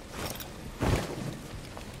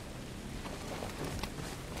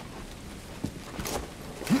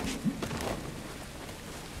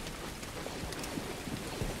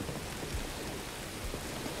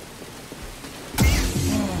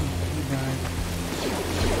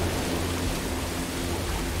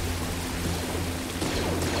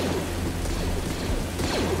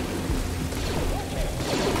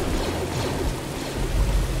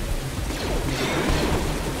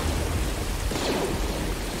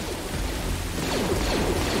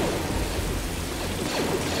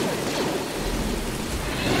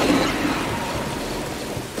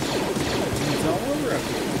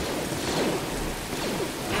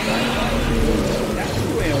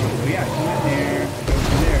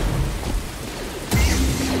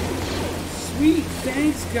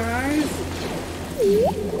 Guys,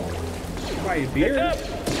 buy a beer.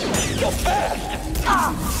 Go fast!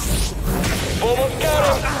 Almost got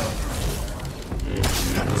him!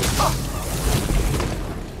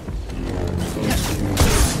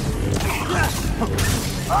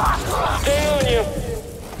 Stay on you!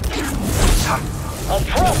 I'll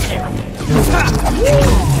drop you! Yeah,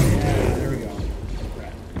 there we go.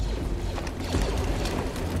 Right.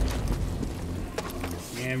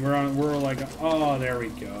 And we're like, oh, there we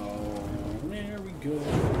go. There we go.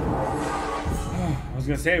 I was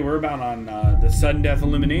gonna say we're about on the sudden death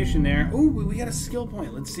elimination there. Oh, we got a skill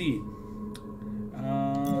point. Let's see.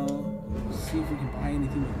 Let's see if we can buy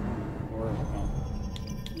anything or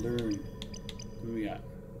learn. What do we got?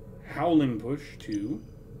 Howling push 2.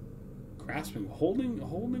 Grasping, holding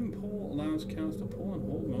pull allows counts to pull and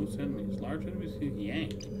hold most enemies. Large enemies get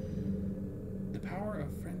yanked. The power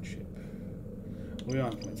of friendship. We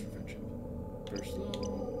don't have points for friendship. Burst slow.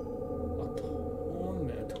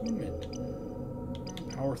 Atonement.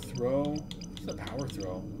 Power throw. What's the power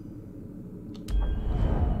throw?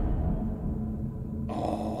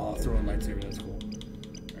 Oh, throwing lightsaber. That's cool.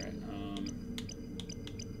 Alright.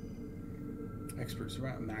 Experts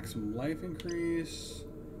around maximum life increase.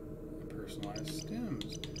 Personalized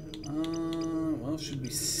stems. Well, should we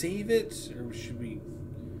save it or should we?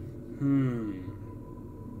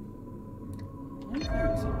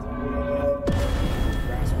 Grasping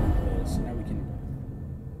holes, so now we can.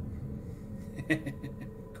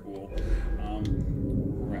 Cool.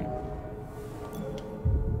 Right.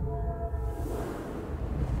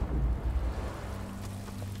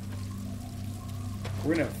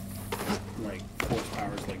 We're gonna have like force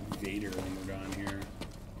powers like Vader when we're done here.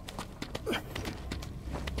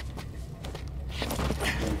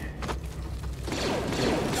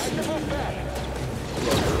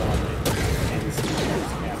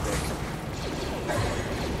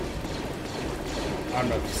 I don't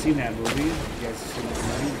know if you've seen that movie. You guys have seen that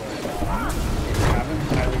movie, but if you haven't,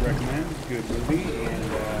 highly recommend. Good movie, and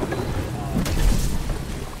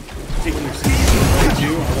particular scene I do.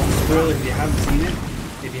 I won't spoil it if you haven't seen it.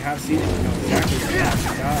 If you have seen it, you know exactly what it's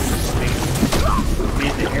about.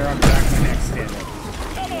 Made the hair on the back of my neck stand up.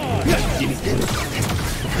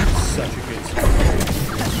 Such a good story.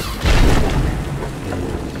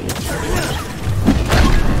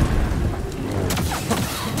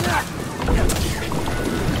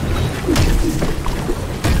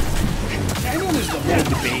 I know there's the whole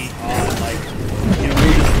debate on, like, you know,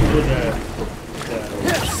 were the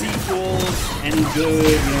sequels any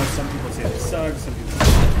good? You know, some people say they suck, some people say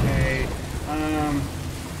they're okay.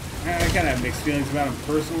 I kind of have mixed feelings about them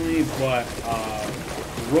personally, but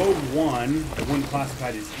Rogue One, I wouldn't classify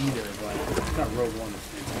it as either, but I thought Rogue One was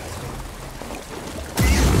fantastic.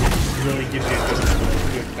 It really gives you a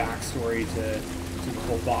good backstory to the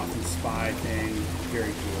whole Boston spy thing.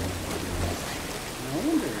 Very cool. I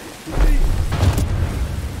wonder.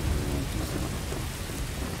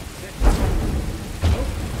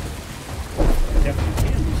 I definitely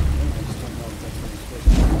can do something. I just don't know if that's what I'm supposed to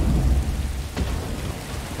do.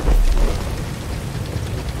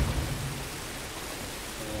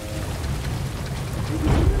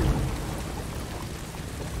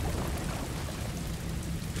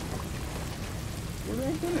 Where do I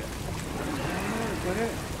put it? I know where to put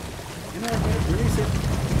it. Release it.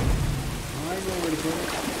 I know where to put it.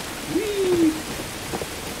 Whee!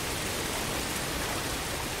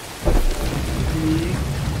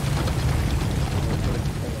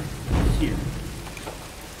 Here.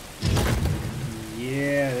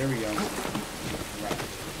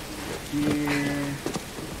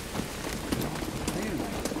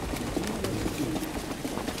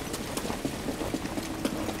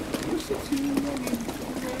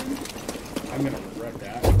 I'm gonna regret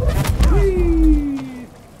that. Whee!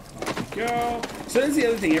 Off you go. So that's the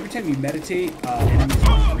other thing. Every time you meditate, enemies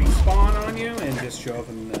will respawn on you and just show up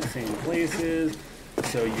in the same places,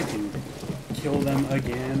 so you can kill them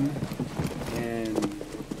again in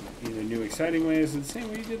either new exciting ways or the same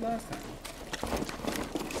way you did last time.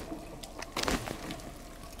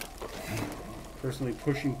 Personally,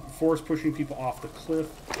 force pushing people off the cliff.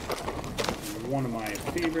 One of my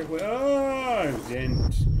favorite ways. Oh,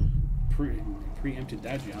 and preempted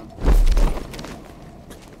that jump.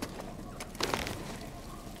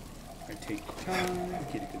 I take the time,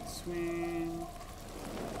 get a good swing.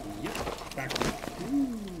 Yep, back.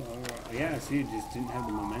 Ooh, yeah, see, it just didn't have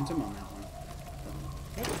the momentum on that one.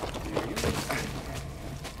 There we go.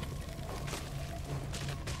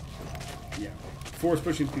 Yeah, force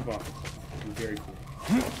pushing people off the cliff. Very cool.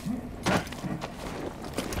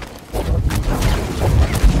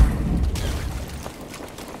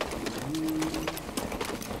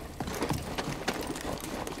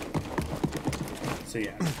 So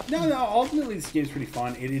yeah, no. Ultimately, this game's pretty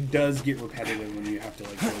fun. It does get repetitive when you have to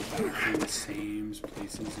like go back through the same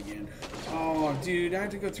places again. Oh, dude, I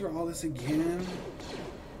have to go through all this again.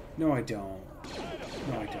 No, I don't.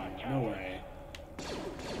 No, I don't. No way.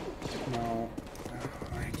 No.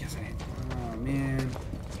 I guess I. Oh man.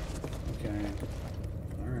 Okay.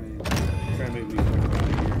 All right. Try to make me quick out of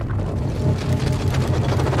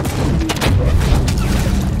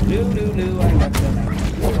here. Loo. I got that.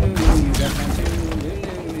 Loo. You got that too.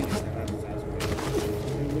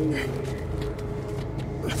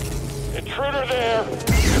 Intruder there!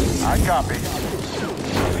 I copy.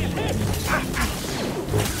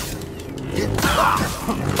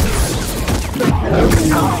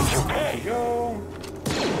 There you go.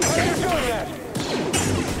 How are you doing that?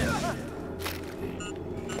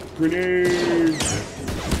 Grenade!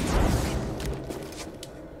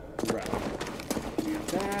 Right. We got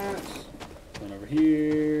that. One over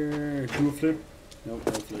here. Do a flip. Nope,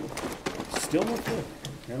 no flip. Still no flip.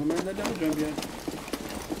 Haven't learned that double jump yet.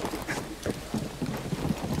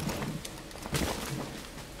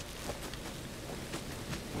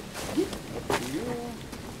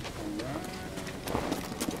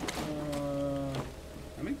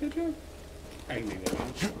 I can make that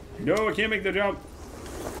jump. No, I can't make the jump.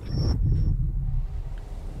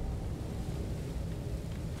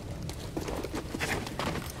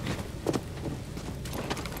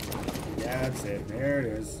 Yeah, that's it. There it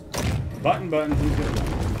is. Button. Who's gonna jump?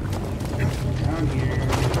 Down here.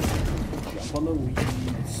 Jump on the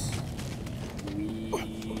weeds.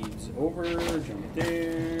 Weeds over. Jump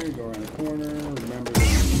there. Go around the corner. Remember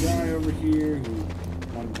there's a guy over here who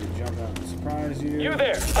wanted to jump out and surprise you. You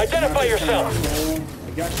there! Identify yourself! I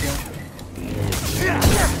got you.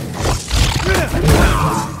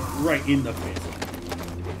 Right in the face.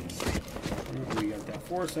 We got that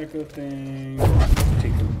force echo thing.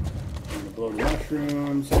 Take the blow the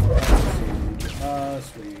mushrooms.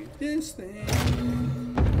 Us. We need this thing.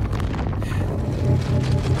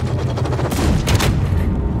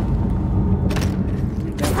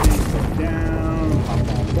 Get that thing put down. Hop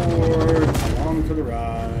on board. Along for the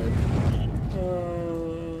ride.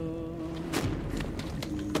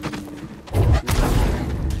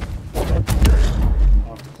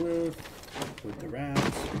 Off the cliff with the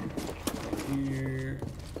rats. Over here.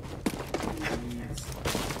 Weeds.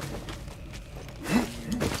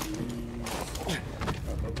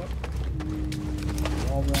 Up.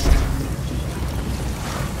 All around.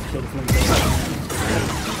 Kill the flames.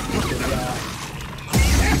 Kill the guy.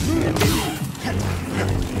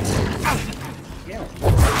 Yeah.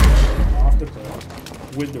 Off the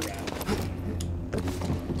cliff with the rat.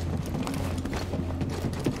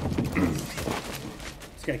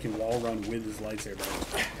 This guy can wall run with his lightsaber.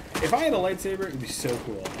 If I had a lightsaber, it would be so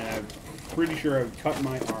cool. And I'm pretty sure I would cut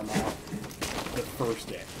my arm off the first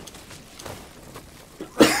day.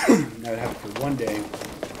 I would have it for one day.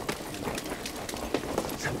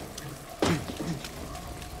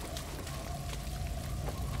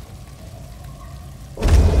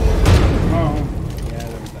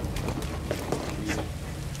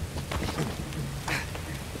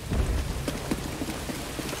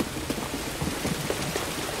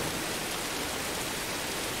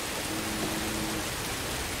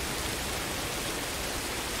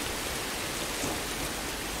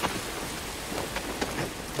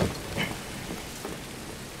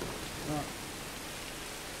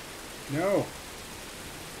 No.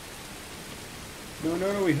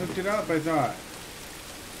 No, we hooked it up, I thought. I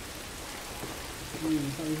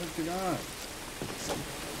thought we hooked it up.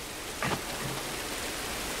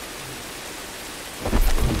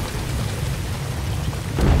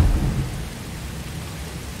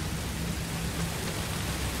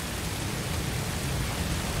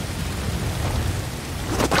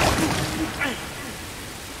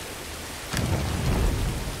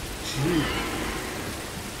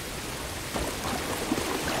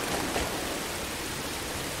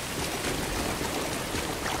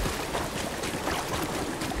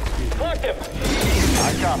 him.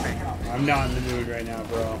 I copy. I'm not in the mood right now,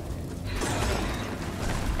 bro.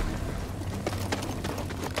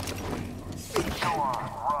 Go on,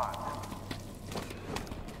 run.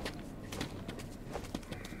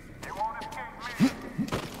 You won't escape me.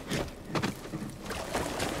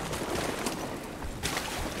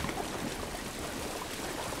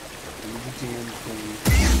 Do the damn thing.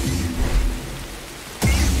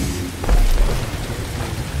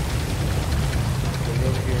 Go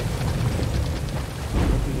over here.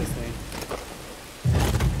 Go through this thing.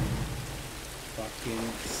 Fucking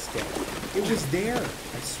stick. It was there.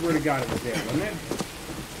 I swear to God it was there, wasn't it?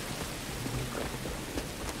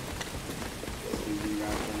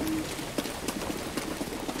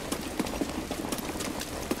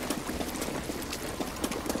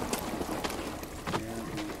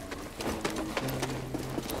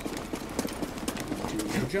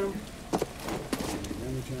 Jump.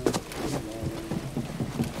 Another jump.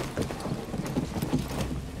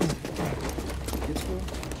 It's cool.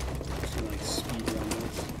 Just gonna like speed run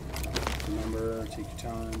this. Remember, take your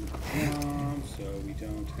time to jump so we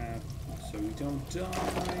don't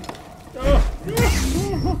die. Oh!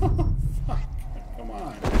 Fuck. Come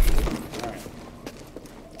on. Alright.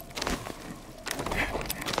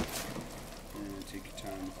 And take your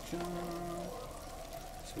time to jump.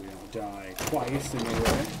 So we don't die twice in a row.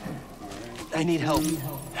 Alright. I need help.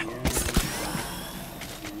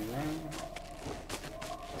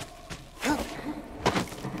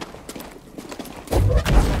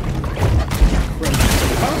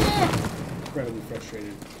 Incredibly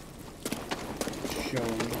frustrated.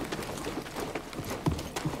 Showing.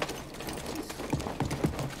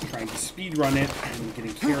 Trying to speed run it and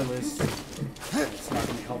getting careless. It's not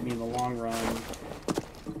going to help me in the long run.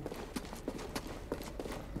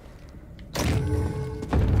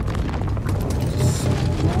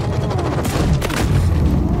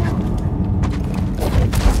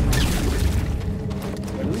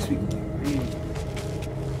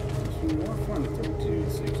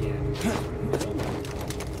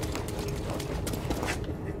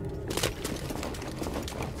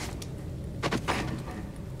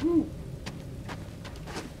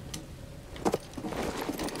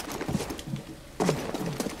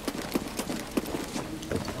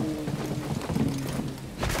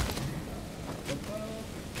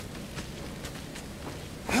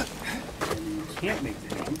 Can't make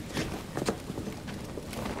the jump.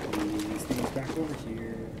 Move these things back over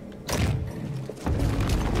here.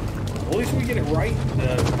 Well, at least we get it right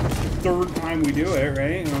the third time we do it,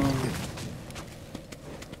 right?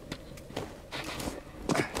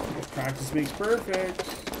 Practice makes perfect.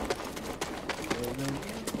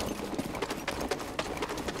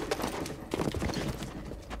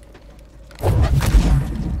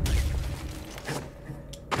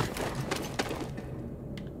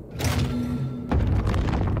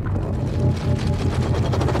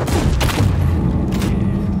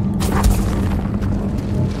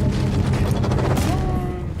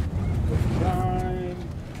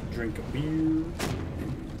 Drink a beer.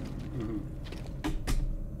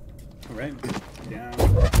 Alright, down.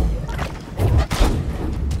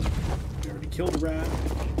 We already killed the rat.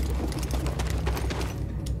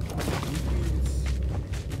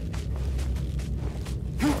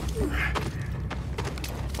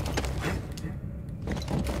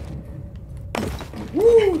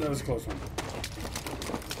 Woo! That was a close one.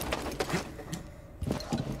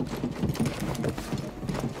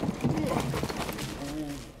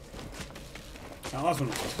 That last one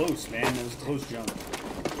was close, man. That was a close jump.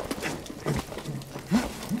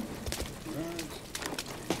 Right.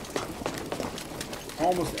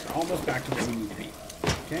 Almost there. Almost back to where we need to be.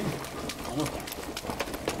 Okay? Almost back.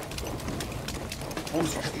 Home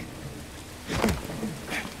stretch.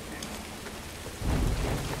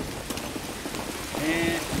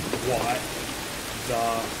 And what the...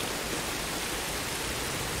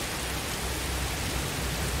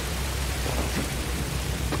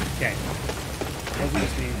 Okay. Doesn't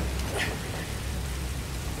this mean...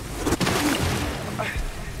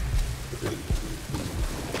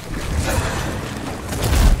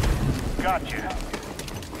 Gotcha.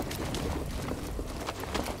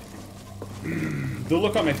 The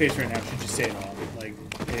look on my face right now should just say it all. Like,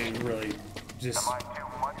 it really just... Am I too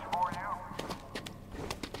much for you?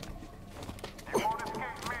 You won't escape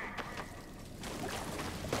me.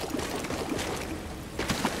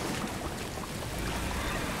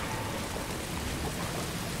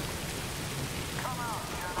 Come out,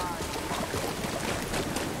 Jedi.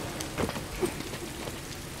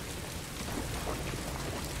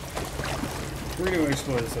 We're going to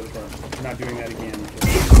explore this other part. We're not doing that again.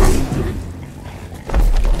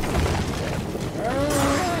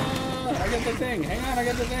 get the thing. Hang on, I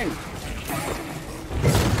get the thing.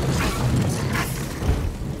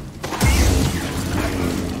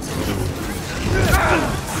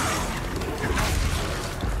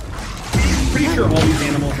 Pretty sure all these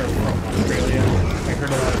animals are from Australia. I heard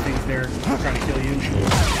a lot of things there trying to kill you.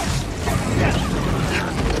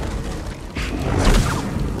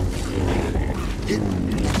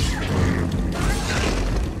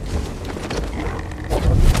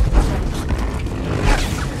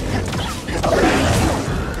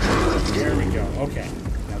 There we go. Okay.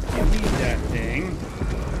 Now give me that thing.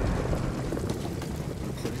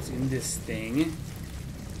 Put it in this thing.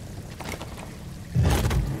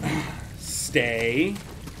 Stay.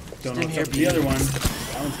 Don't know what's up with the other one.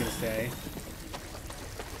 That one's gonna stay.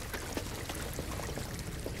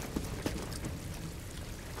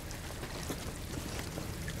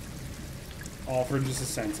 All for just a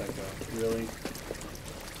Senseigo. Really?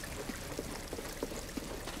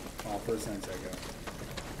 All for a Senseigo.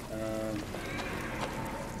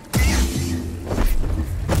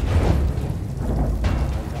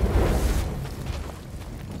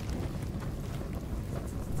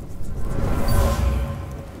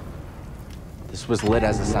 This was lit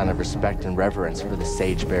as a sign of respect and reverence for the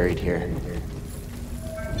sage buried here.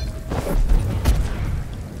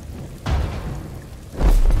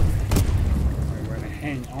 We're gonna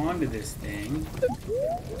hang on to this thing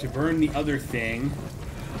to burn the other thing.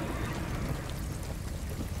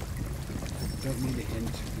 Don't need a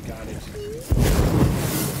hint. We got it.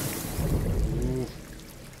 Ooh.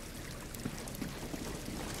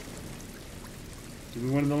 Give me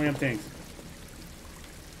one of the lamp things.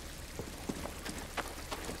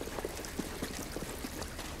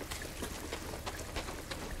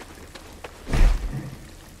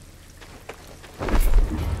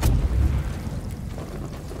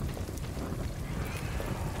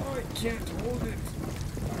 Can't hold it.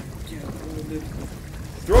 I can't hold it.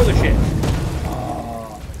 Throw the shit.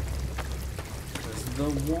 Oh. Because of the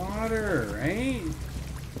water, right?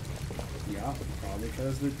 Yeah, probably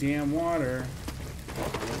because of the damn water.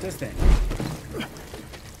 Look at this thing.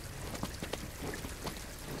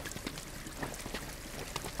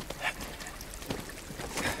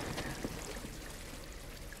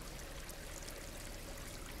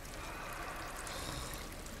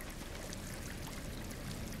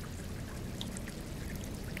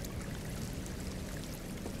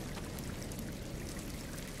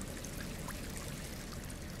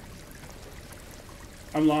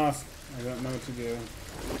 I'm lost. I don't know what to do.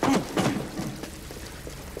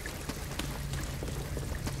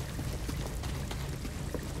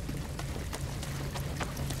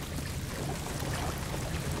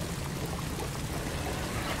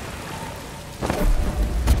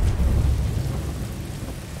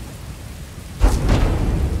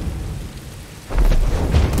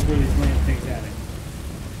 Where these lamp things at it?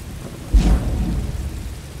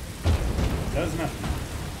 Does nothing.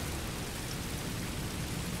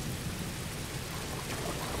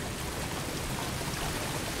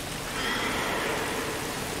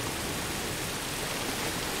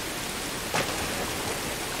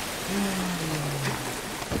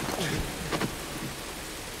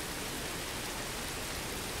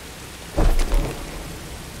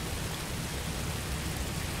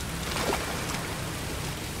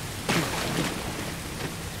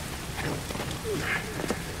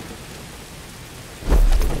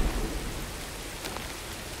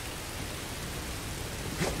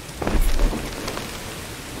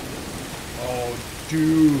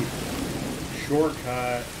 Dude,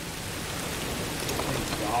 shortcut. Thank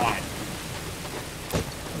God.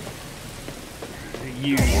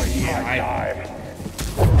 You, yeah,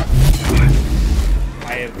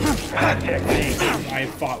 I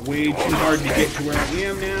have fought way too hard to get to where I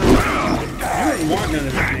am now. I don't want none of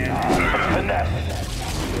this, man.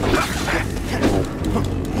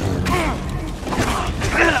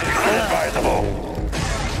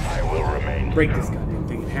 I will remain. Break this goddamn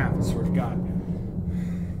thing in half, I swear to God.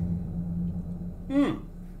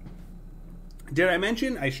 Did I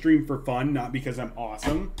mention I stream for fun, not because I'm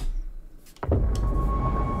awesome?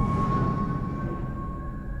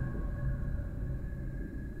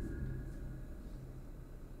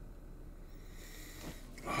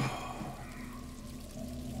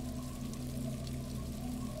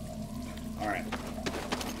 All right.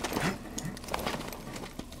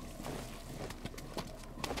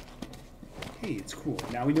 Hey, it's cool.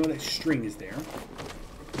 Now we know that string is there.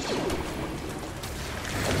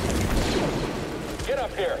 Get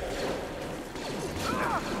up here.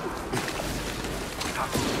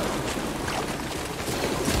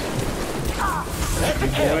 You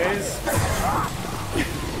boys.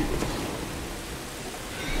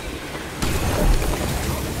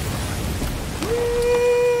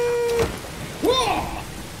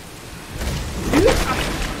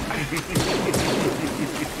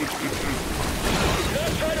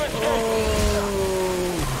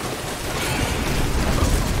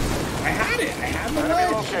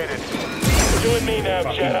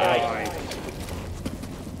 up, fucking Jedi. die.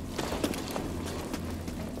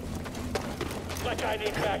 Like I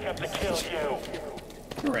need backup to kill you.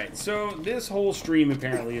 Alright, so this whole stream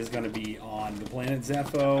apparently is going to be on the planet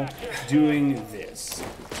Zepho doing this. So...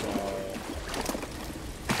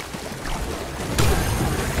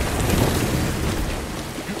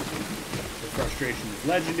 the frustration is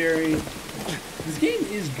legendary. This game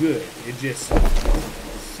is good. It just...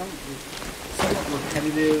 somewhat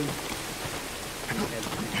repetitive. And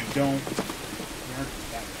you aren't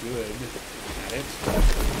that good at it.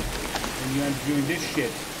 And you end up doing this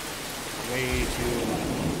shit way too much.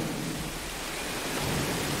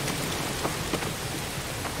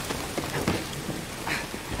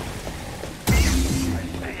 I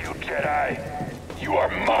see you, Jedi. You are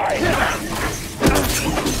mine.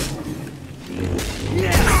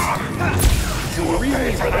 So the reason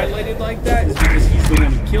he's highlighted like that is because he's the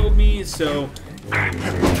one who killed me, so... You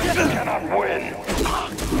cannot win.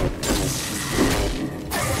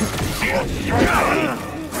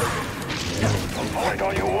 Avoid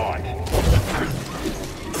all you want.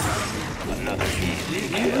 Another easy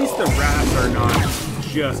kill. At least the rats are not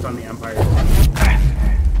just on the Empire.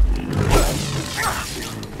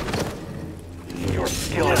 Your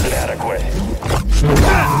skill is inadequate.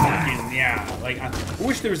 Yeah, like, I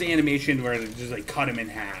wish there was animation where they just, like, cut him in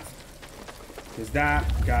half. Because that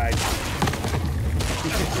guy...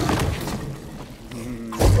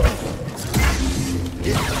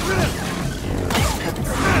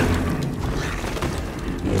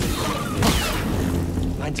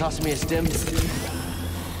 Mind tossing me a stim?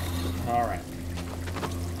 Alright.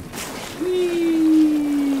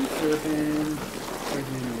 Whee! Surfing.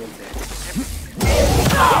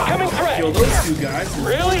 Coming threat. Kill those two guys.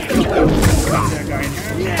 Really? Cut that guy in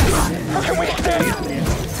half. How can we stay?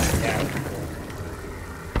 Yeah.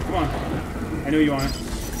 Come on. I know you want it.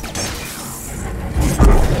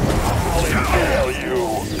 I'll impale you.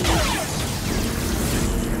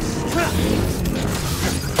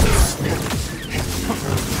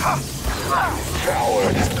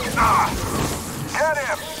 Coward. Get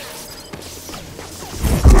him!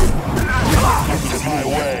 Get my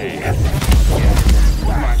way.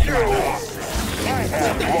 You. I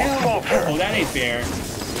have more falter. Oh, that ain't fair.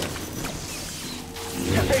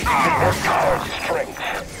 Your coward strength.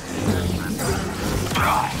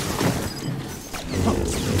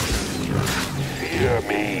 Fear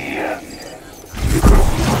me.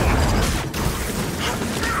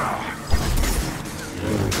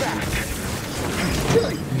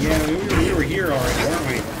 Yeah, we were here already, weren't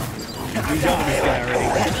we? We dealt with this guy already.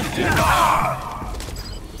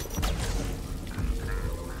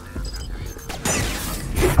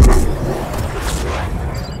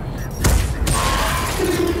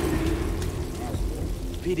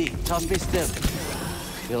 PD, toss me a stim.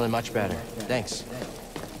 Feeling much better. Thanks.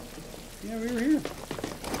 Yeah, we were here.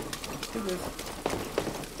 Let's do this.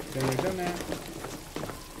 Done that.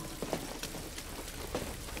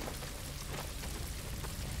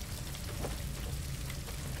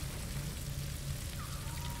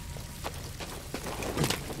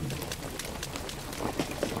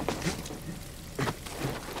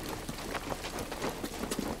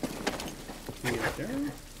 Can we get there?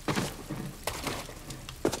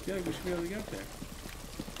 I feel like we should be able to get there.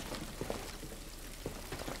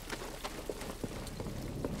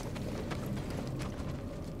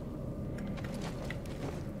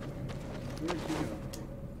 Where'd you go?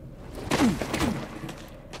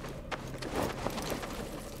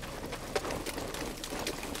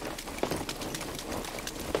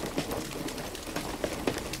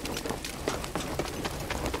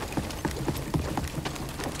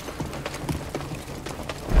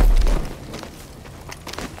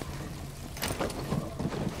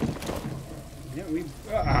 Yeah, we...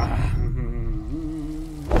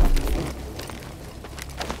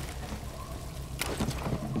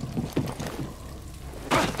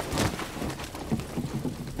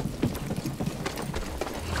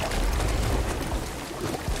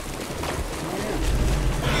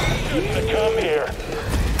 To come here.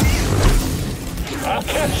 I'll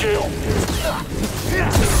catch you. Yeah,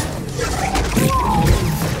 there you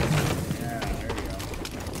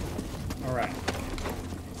go. Alright.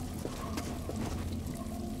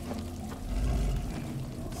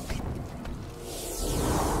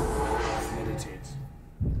 Meditate.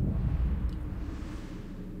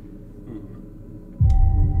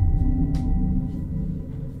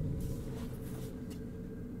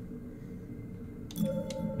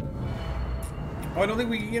 Oh, I don't think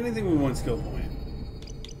we can get anything with one skill point.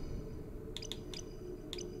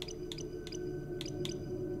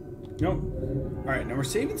 Nope. Alright, now we're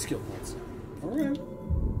saving skill points. Alright.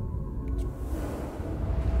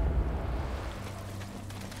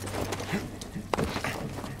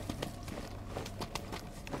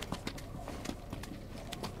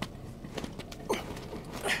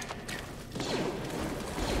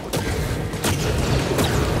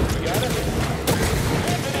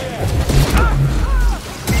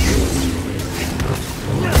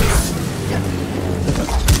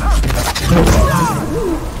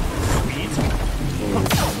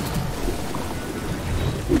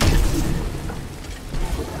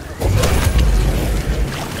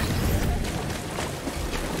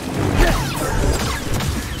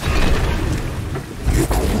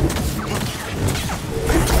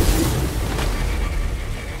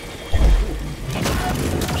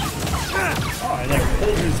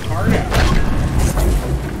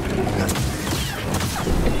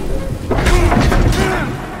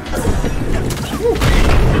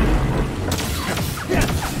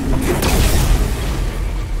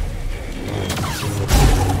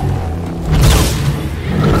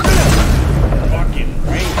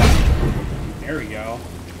 There we go.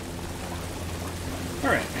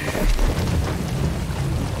 Alright.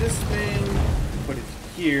 This thing, put it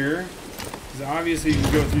here. Because obviously you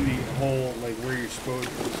can go through the whole, like, where you're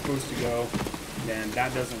supposed to go. And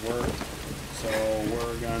that doesn't work. So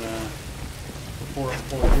we're gonna pour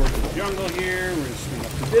towards the jungle here. We're gonna swing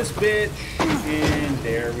up to this bitch. And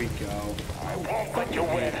there we go. I won't let you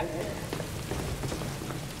win.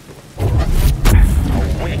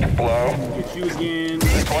 A weak blow. Get you again.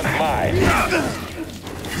 This one's mine.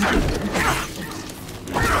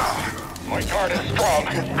 My guard is strong.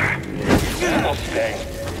 That will stay.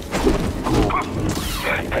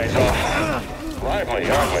 Pays off. Lively,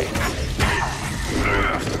 aren't we?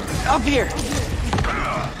 Up here!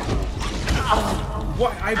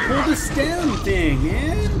 What? I pulled a stem thing,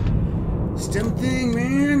 man! Stem thing,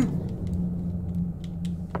 man!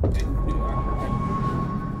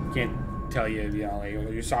 Can't tell you, like,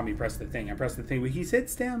 you saw me press the thing. I pressed the thing, but he said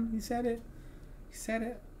stem. He said it. He said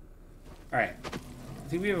it. Alright. I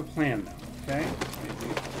think we have a plan, though, okay?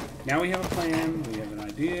 Now we have a plan. We have an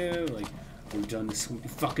idea. Like, we've done this so many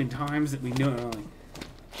fucking times that we know. Like,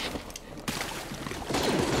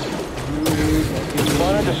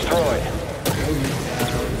 Spawner destroyed.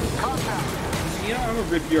 you know, I'm gonna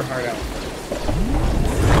rip your heart out.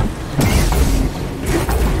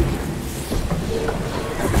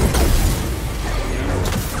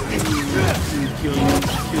 Kill you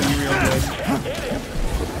real good.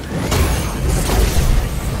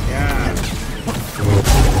 Yeah.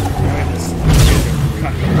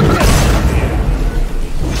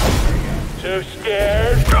 Too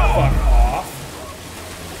scared? Fuck off.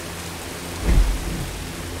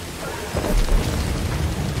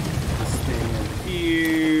 This thing over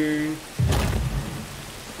here.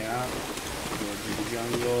 Yeah. Go to the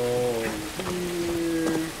jungle over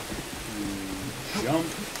here. Jump.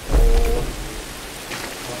 Oh.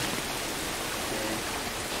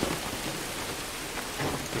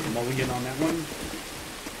 Okay. Mulligan on that one.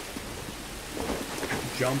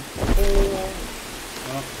 Jump. Oh.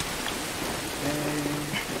 Up. Okay.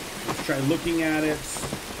 Let's try looking at it,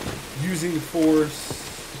 using the force.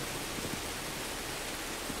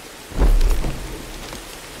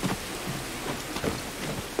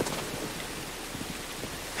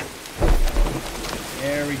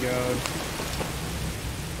 There we go.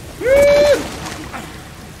 Woo!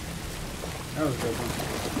 That was a good one.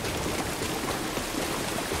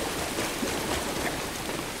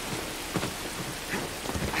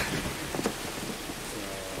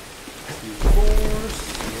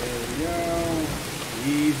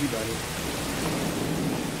 Easy, buddy.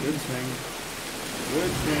 Good swing.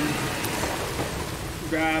 Good swing.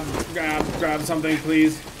 Grab something,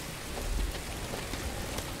 please.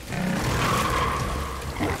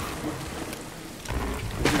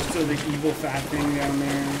 Is there still the evil fat thing down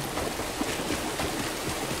there?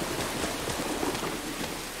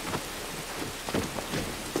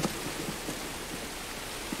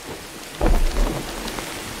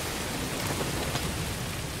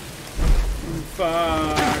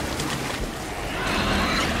 Fuck.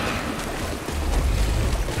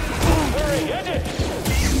 Where he headed?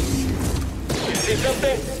 You see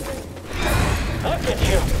something? I'll get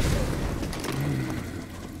you.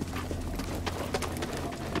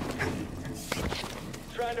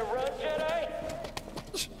 Trying to run, Jedi?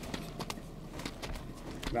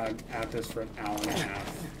 About at this for an hour and a half.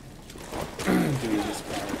 Doing this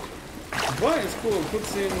part. But it's cool. It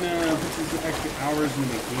puts in some extra hours in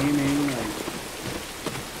the gaming. Like,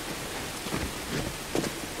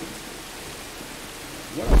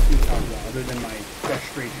 what else can we talk about other than my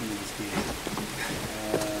frustration with this game?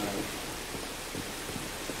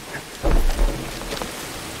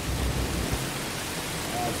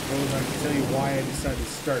 I suppose I can tell you why I decided to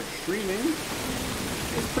start streaming.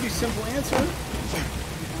 It's a pretty simple answer.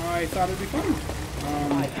 I thought it'd be fun.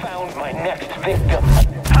 I found my next victim.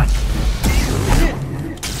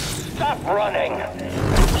 Stop running!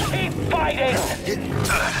 Keep fighting!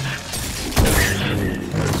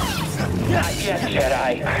 Not yet,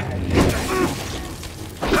 Jedi.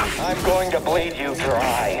 I'm going to bleed you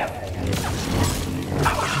dry.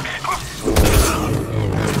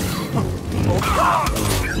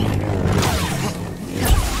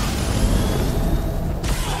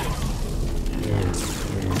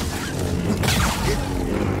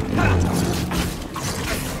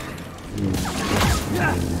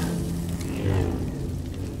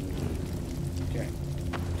 Okay,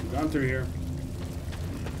 we've gone through here.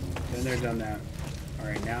 Been there, done that.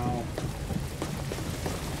 Alright, now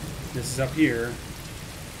this is up here,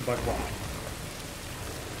 but why?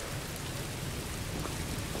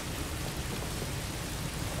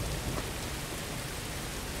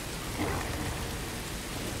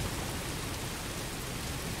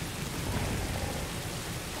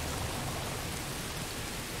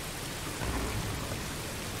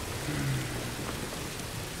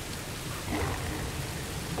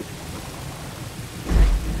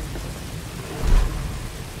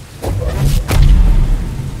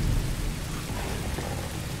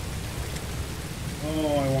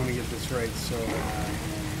 right, so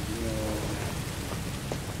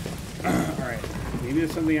alright, maybe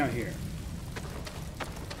there's something out here.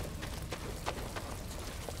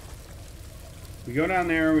 We go down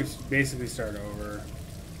there, we basically start over.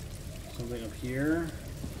 Something up here.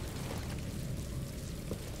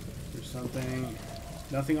 There's something.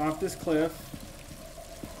 Nothing off this cliff.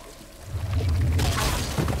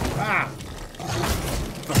 Ah!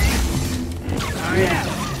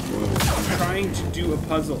 I'm trying to do a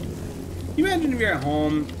puzzle. You imagine if you're at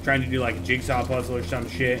home trying to do like a jigsaw puzzle or some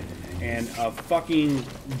shit, and a fucking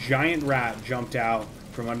giant rat jumped out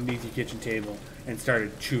from underneath your kitchen table and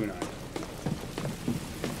started chewing on it.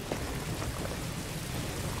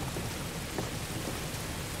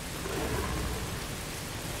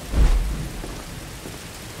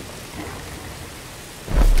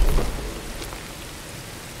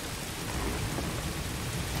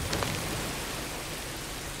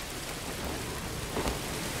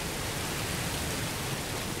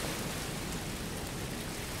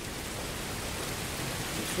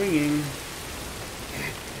 Swinging.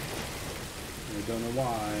 I don't know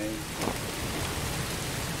why.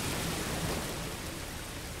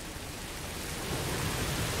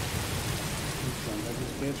 Jump at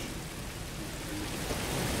this bitch.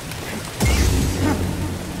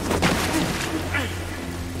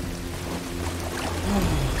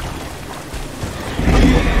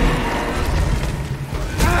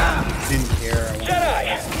 Didn't care. Jedi!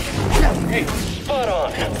 Hey! Spot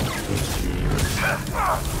on!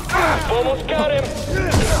 Almost got him!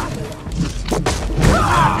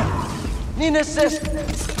 Need an assist.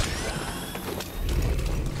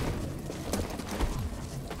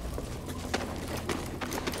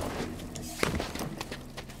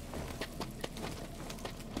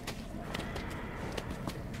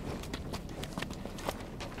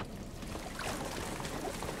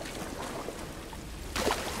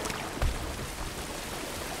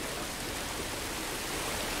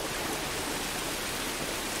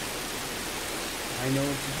 I know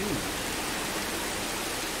what to do.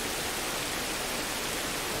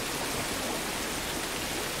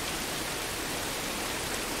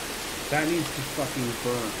 That needs to fucking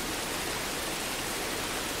burn.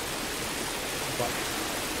 But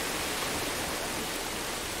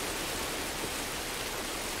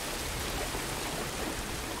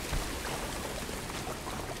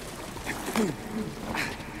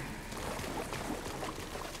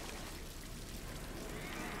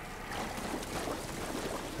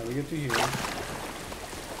how do we get to here?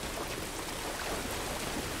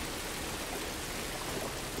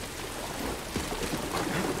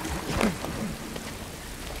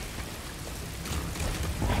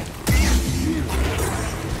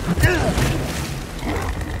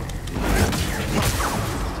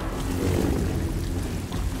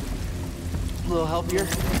 A little help here.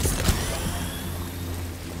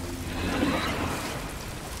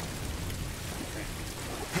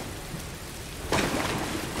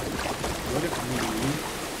 What if we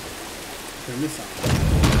turn this on?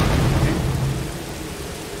 Okay.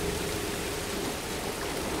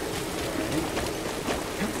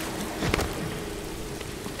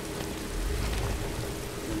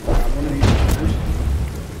 Grab one of these first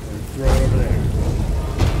and throw it over there.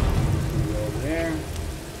 Go over there.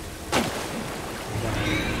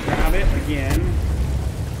 Grab it again. And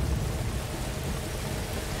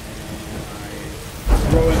I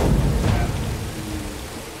throw it.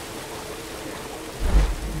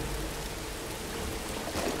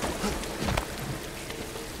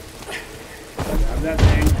 Grab that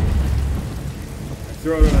thing. I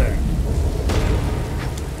throw it over there.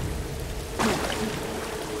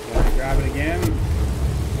 Then I grab it again.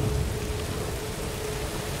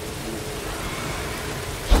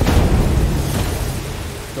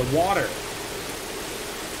 The water.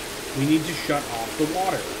 We need to shut off the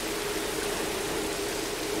water.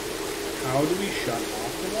 How do we shut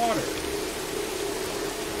off the water?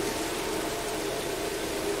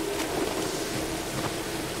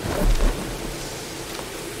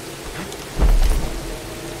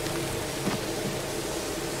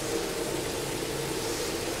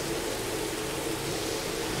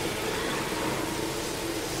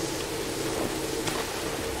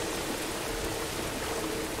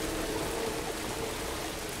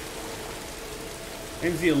 I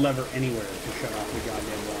didn't see a lever anywhere to shut off the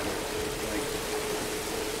goddamn water. Like,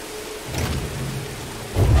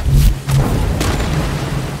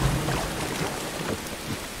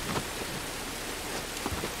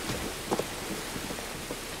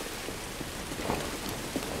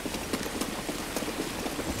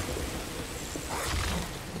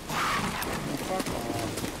 oh, fuck off.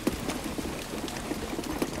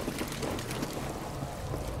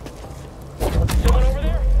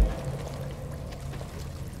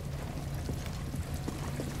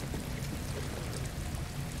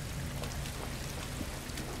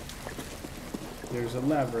 There's a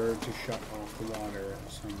lever to shut off the water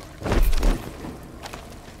somewhere.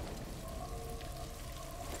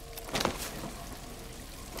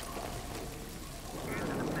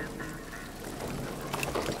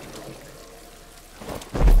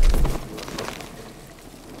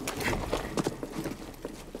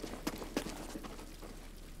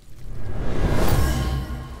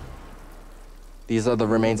 These are the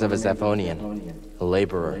remains of a Zephonian, a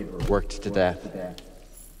laborer, worked to death.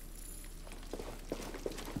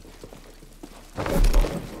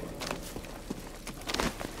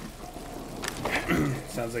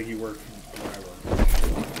 Sounds like you work where I work.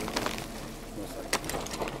 Most likely.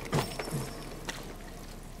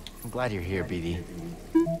 I'm glad you're here, BD.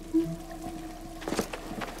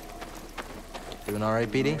 Doing all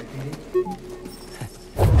right, BD?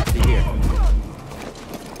 Be here.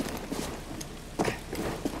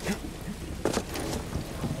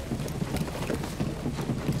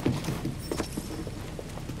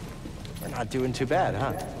 We're not doing too bad,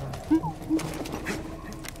 huh?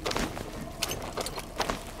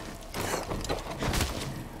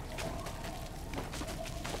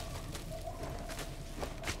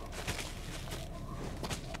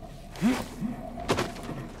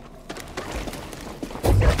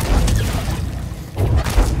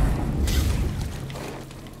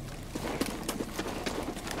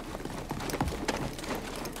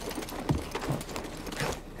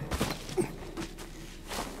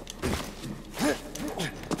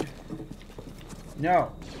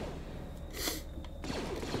 No.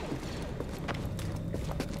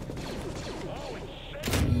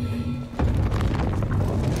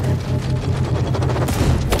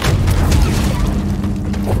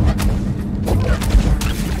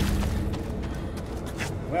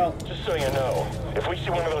 Well, Just so you know, if we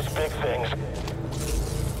see one of those big things...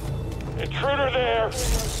 Intruder there!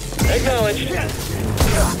 Acknowledged.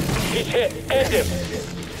 He's hit. End him.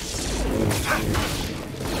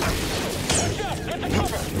 Get the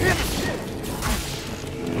cover!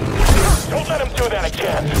 Don't let him do that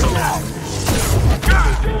again!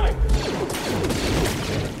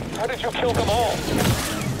 How did you kill them all?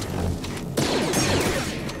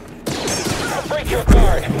 I'll break your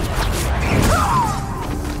guard!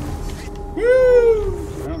 woo!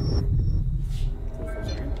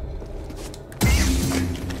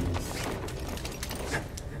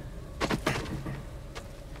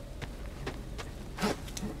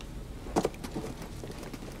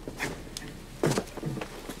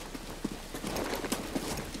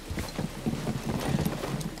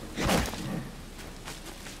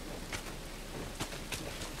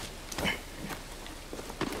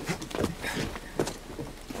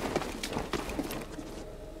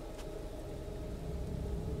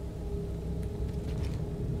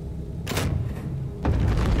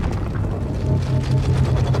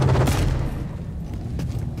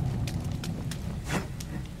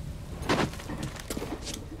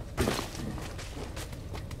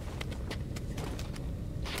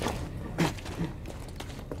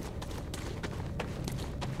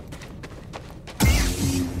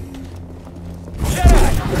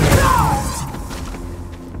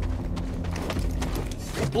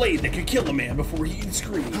 Blade that could kill a man before he'd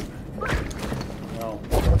scream. Well,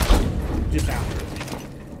 just after.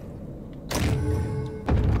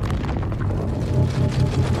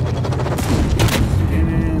 Spin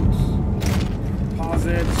it. Pause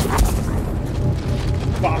it.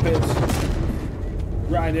 Bop it.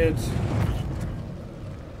 Ride it.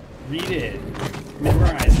 Read it.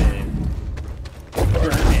 Memorize it.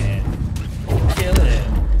 Burn it. Kill it.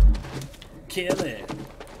 Kill it.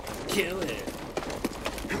 Kill it.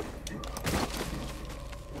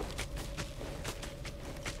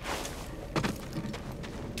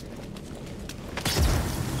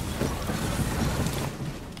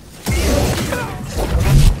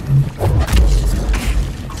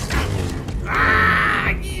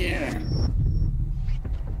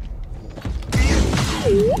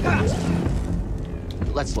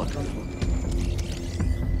 Let's look.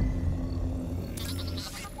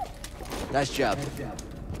 Nice job.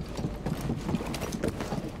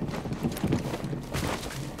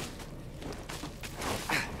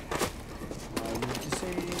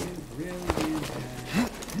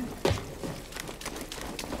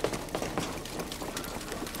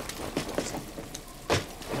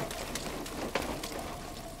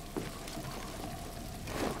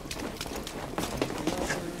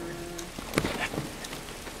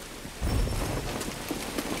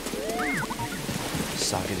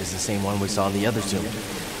 Socket is the same one we saw in the other tomb.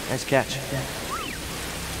 Nice catch.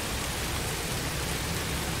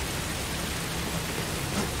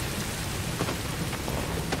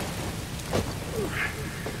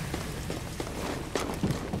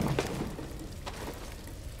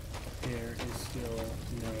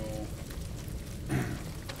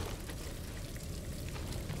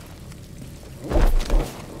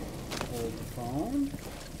 phone.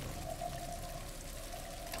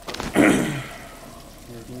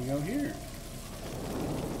 Where can we go here?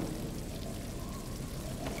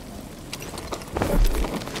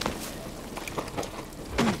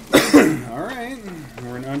 Alright,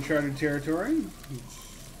 we're in uncharted territory.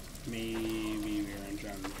 Maybe we're in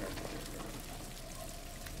uncharted territory.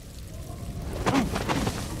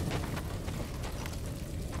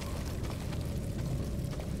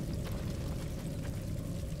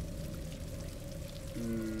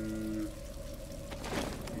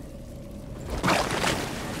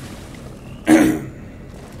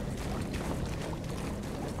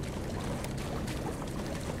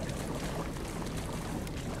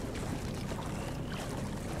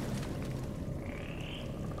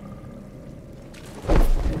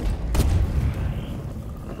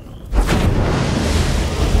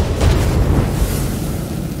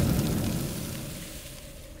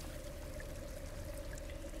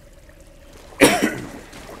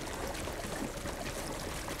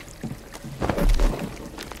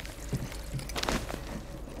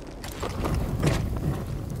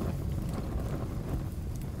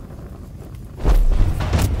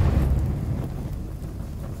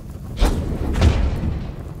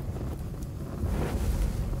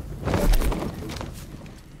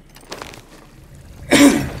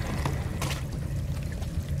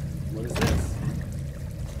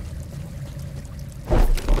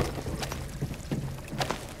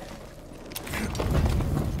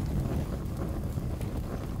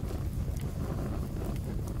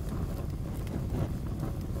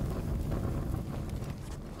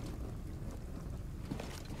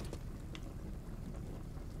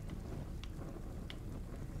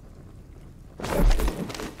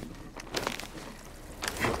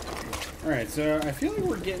 Alright, so I feel like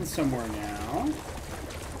we're getting somewhere now.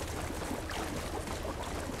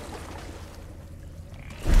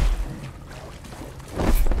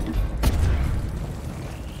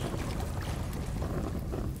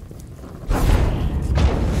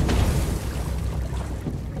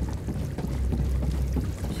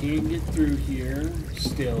 Can't get through here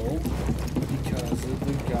still because of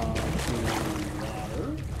the goddamn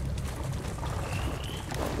water.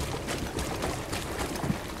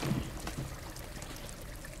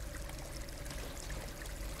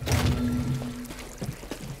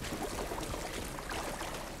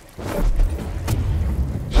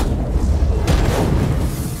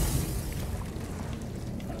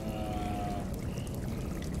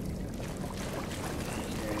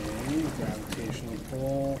 Gravitational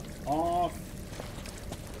pull off.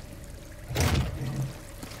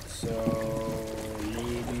 So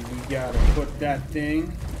maybe we gotta put that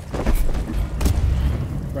thing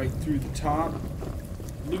right through the top.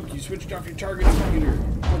 Luke, you switched off your target indicator.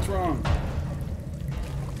 What's wrong?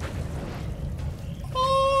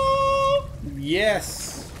 Oh,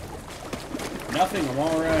 yes. Nothing. I'm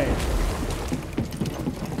all right.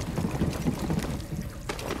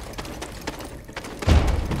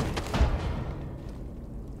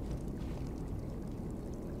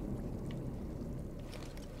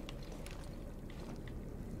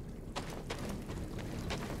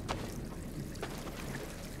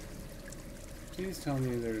 Please tell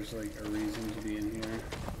me there's like a reason to be in here.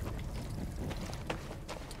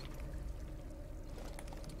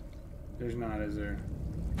 There's not, is there?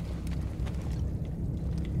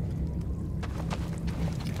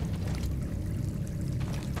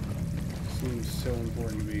 Seems so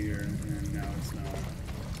important to be here, and now it's not.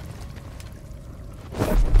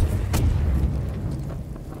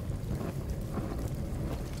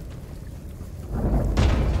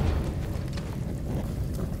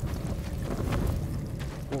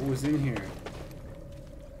 What was in here?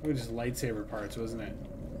 It was just lightsaber parts, wasn't it?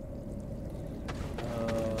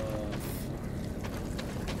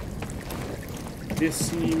 This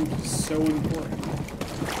seemed so important.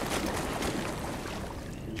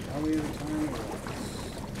 Probably at the time it was.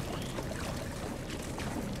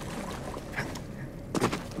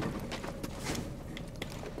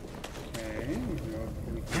 Okay, we can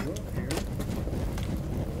go up here.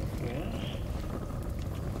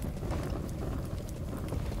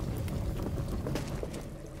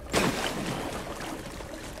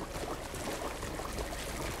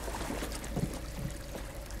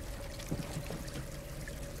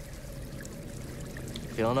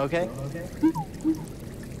 Feeling okay?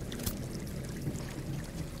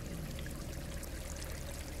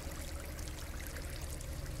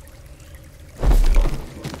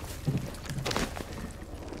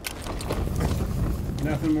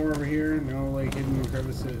 Nothing more over here. No like hidden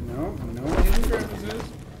crevices. No hidden crevices.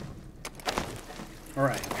 All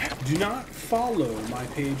right. Do not follow my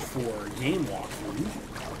page for game walkthrough.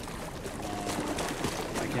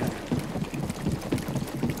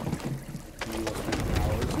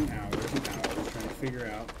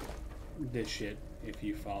 this shit if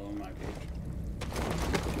you follow my page.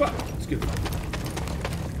 But it's good fun.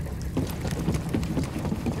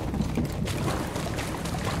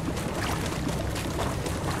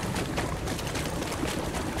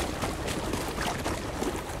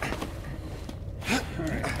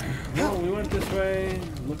 Alright. Well, we went this way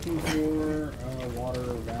looking for a water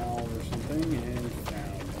valve or something and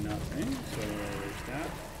found nothing. So there's that.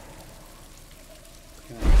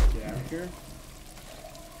 Can I get out of here?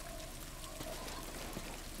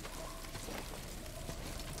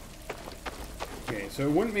 Okay, so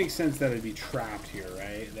it wouldn't make sense that it'd be trapped here,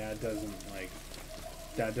 right? That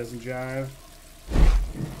doesn't jive.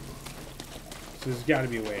 So there's got to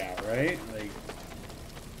be a way out, right? Like,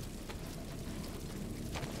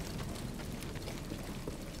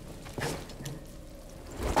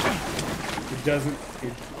 it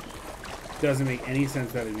doesn't make any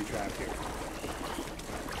sense that it'd be trapped here.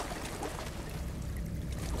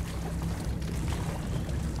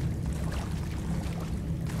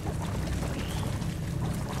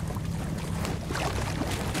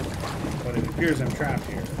 But it appears I'm trapped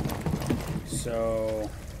here. So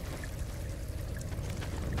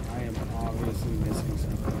I am obviously missing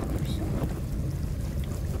something.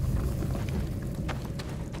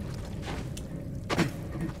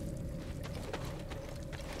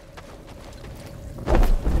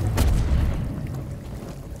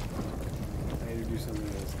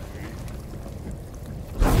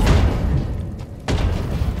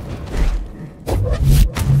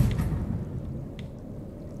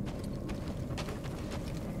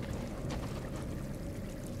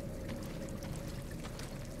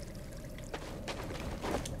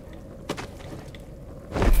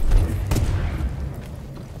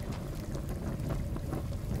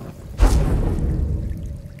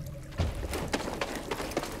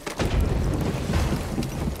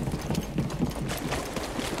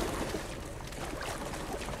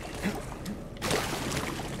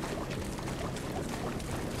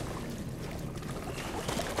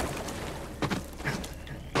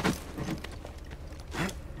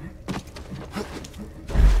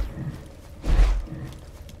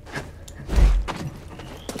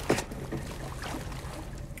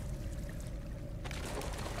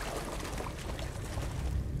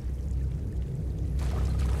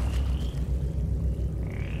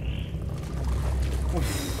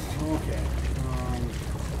 Okay.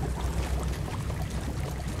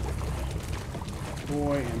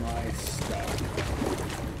 Boy, am I stuck.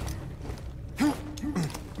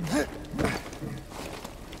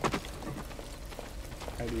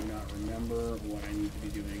 I do not remember what I need to be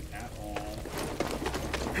doing at all.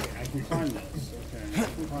 Okay, I can climb this. Okay, I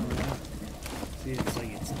can climb that. See, it's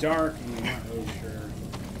like it's dark and you're not really sure.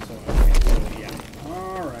 So, okay, so yeah.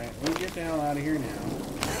 Alright, we'll get the hell out of here now.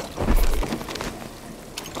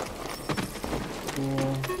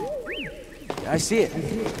 Cool. I see it.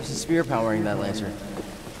 There's a spear powering that lantern.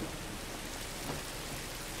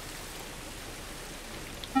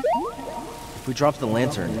 If we dropped the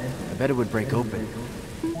lantern, I bet it would break open.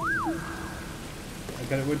 I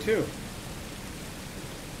bet it would too.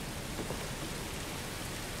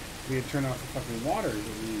 We had turned off the fucking water is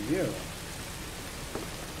what we need to do.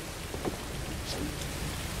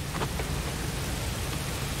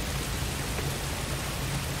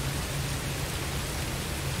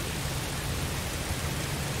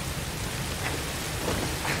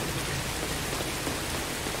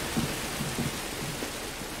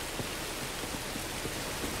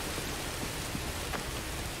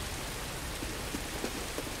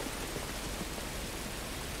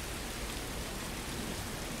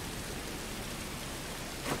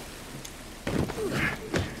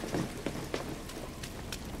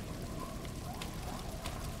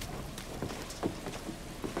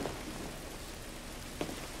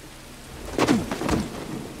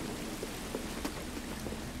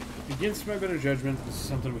 Against my better judgment, this is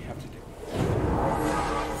something we have to do.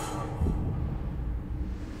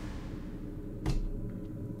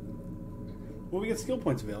 Well, we get skill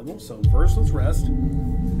points available, so first let's rest.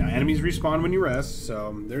 Now, enemies respawn when you rest,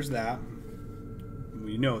 so there's that.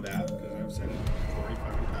 We know that, because I've said it 40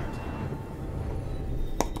 fucking times.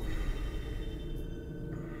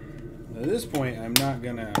 At this point, I'm not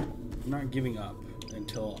giving up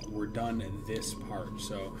until we're done this part,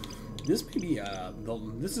 so this may be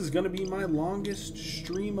this is gonna be my longest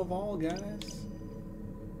stream of all, guys.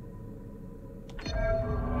 We're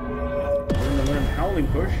gonna learn Howling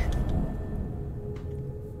Push.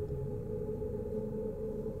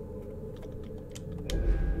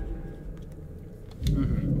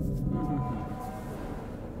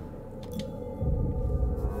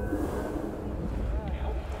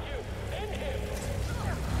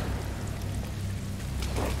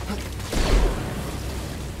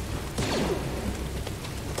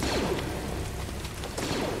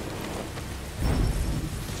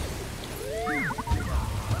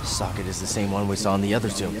 socket is the same one we saw in the other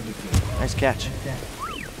tomb. Nice catch.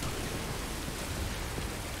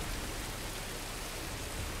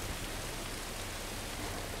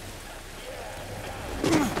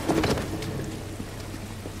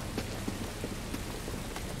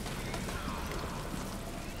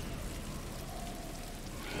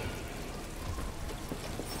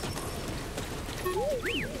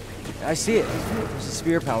 I see it. There's a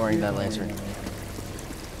spear powering that lantern.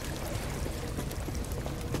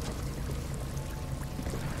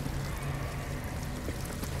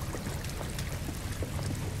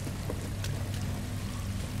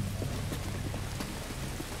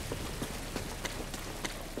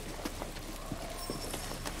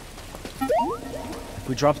 If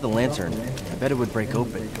we dropped the lantern, I bet it would break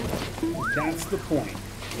open. That's the point.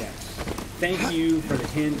 Yes. Thank you for the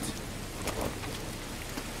hint.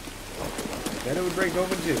 Bet it would break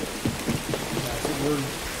open too. That's what we're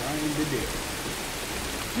trying to do.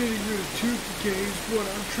 Getting rid of tooth decay is what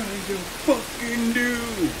I'm trying to fucking do.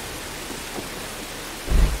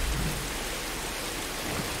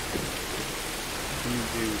 You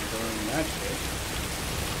do burn that shit.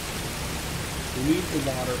 Leave the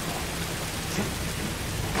water off.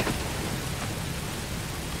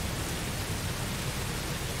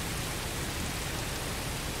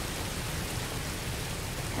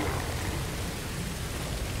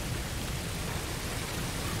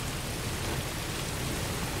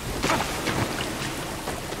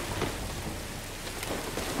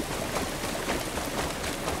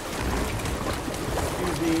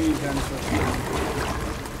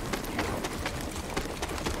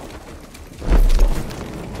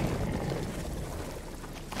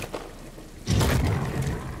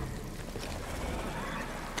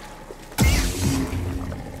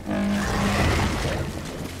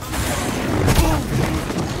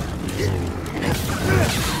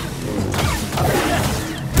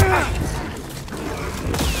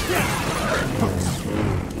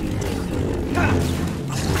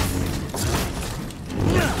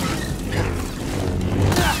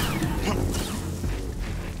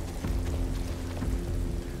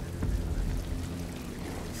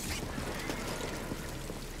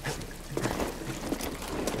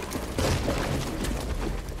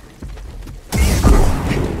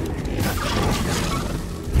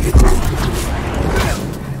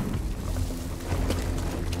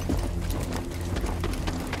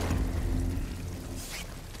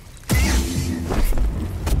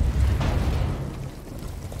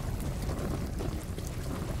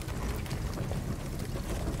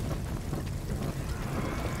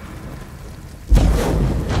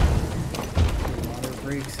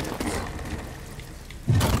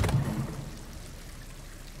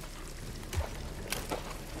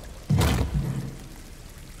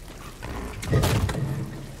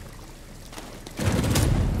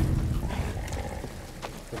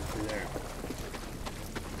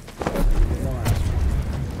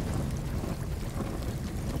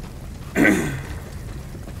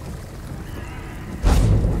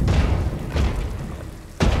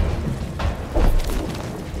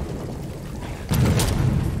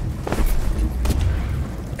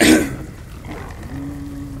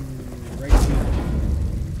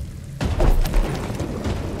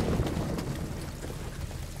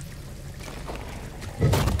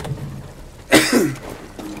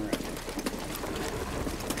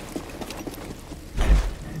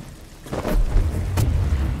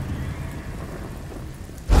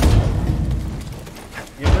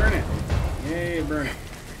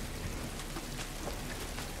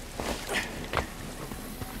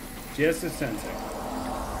 Just a sensor.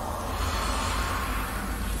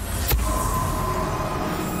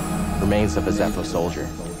 Remains of a Zepho soldier.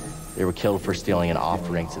 They were killed for stealing an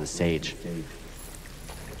offering to the sage.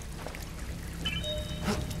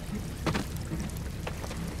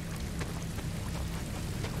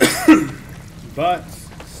 But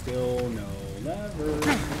still no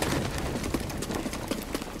lever.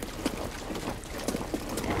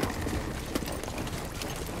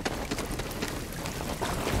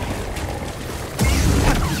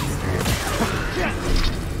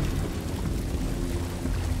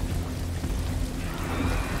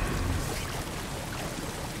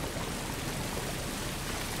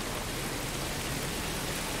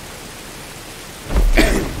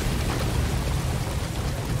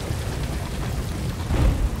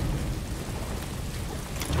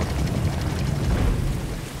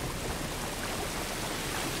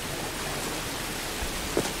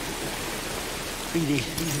 BD,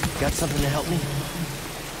 got something to help me?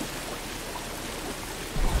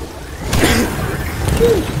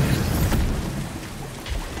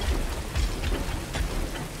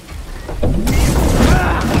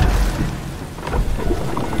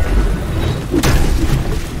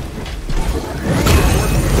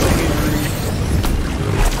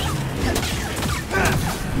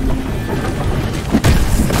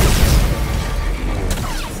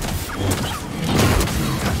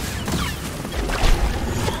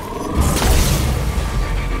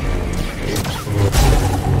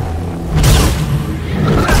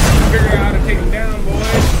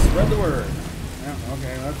 forward. Yeah,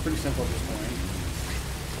 okay, that's pretty simple at this point.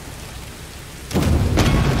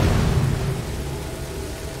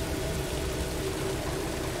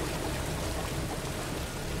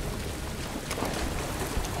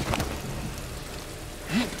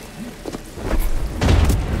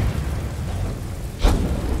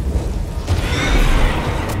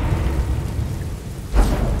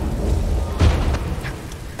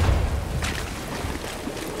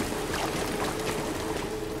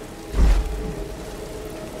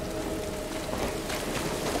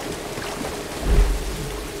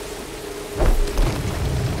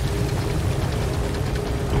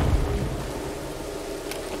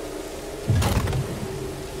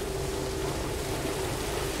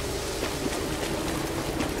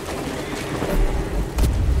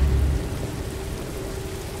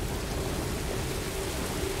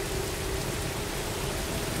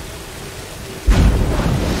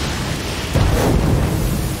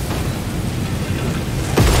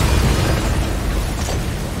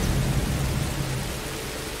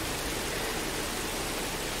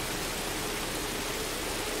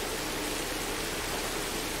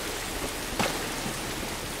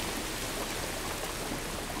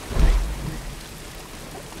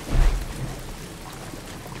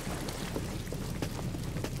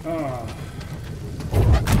 Well,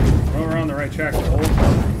 we're on the right track the whole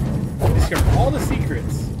time. Discover all the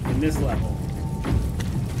secrets in this level.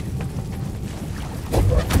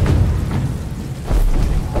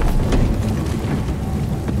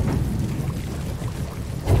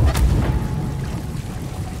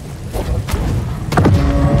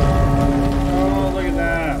 Oh, look at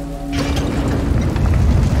that.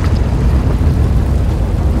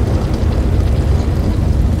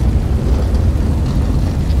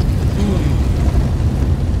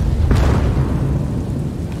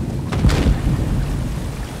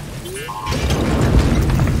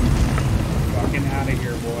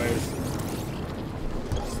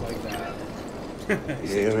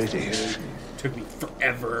 Here it is. Took me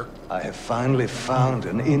forever. I have finally found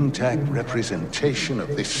an intact representation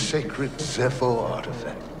of this sacred Zepho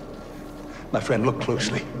artifact. My friend, look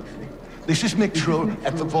closely. This is Mixtro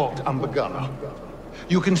at the Vault Ambagana.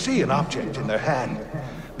 You can see an object in their hand.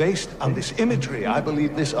 Based on this imagery, I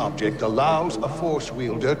believe this object allows a Force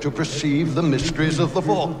wielder to perceive the mysteries of the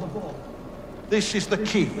Vault. This is the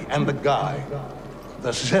key and the guide.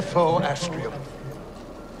 The Zepho Astrium.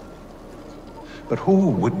 But who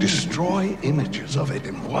would destroy images of it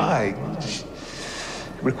and why? It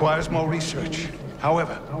requires more research.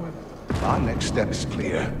 However, our next step is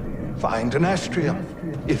clear. Find an Astrium,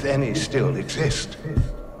 if any still exist.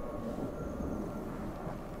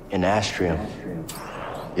 An Astrium?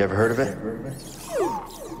 You ever heard of it?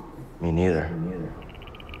 Me neither.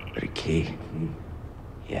 But a key.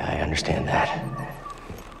 Yeah, I understand that.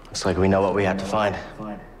 Looks like we know what we have to find.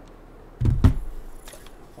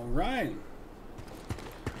 All right.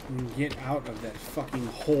 Get out of that fucking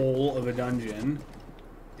hole of a dungeon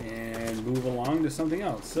and move along to something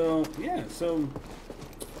else. So, yeah, so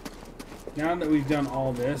now that we've done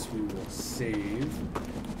all this, we will save.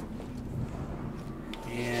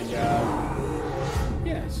 And,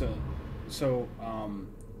 yeah, so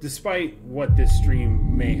despite what this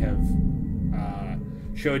stream may have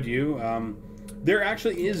showed you, there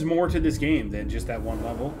actually is more to this game than just that one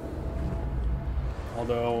level.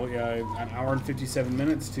 Although, an hour and 57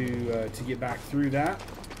 minutes to get back through that.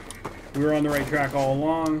 We were on the right track all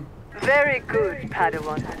along. Very good,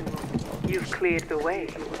 Padawan. You've cleared the way.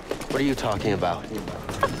 What are you talking about?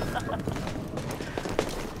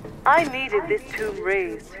 I needed this tomb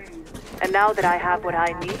raised. And now that I have what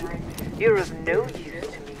I need, you're of no use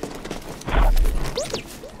to me.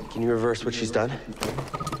 Can you reverse what she's done?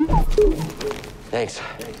 Thanks.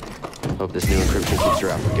 Hope this new encryption keeps her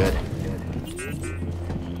out for good.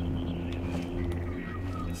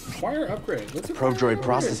 Fire upgrade. What's a Pro-droid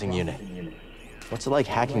processing unit. What's it like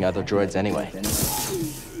hacking other droids anyway?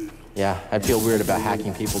 Yeah, I'd feel weird about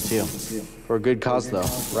hacking people too. For a good cause though,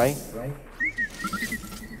 right?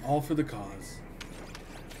 All for the cause.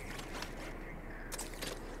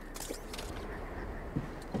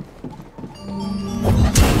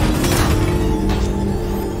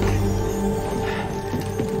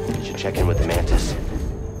 You should check in with the Mantis.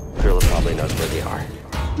 Drilla probably knows where they are.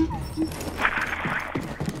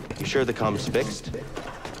 You sure the comm's fixed?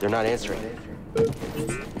 They're not answering.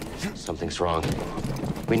 Something's wrong.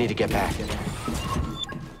 We need to get back.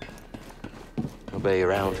 Nobody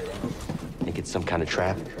around. Think it's some kind of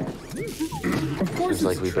trap? Of course. Seems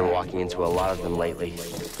like we've been walking into a lot of them lately.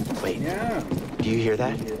 Wait. Yeah. Do you hear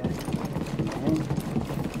that?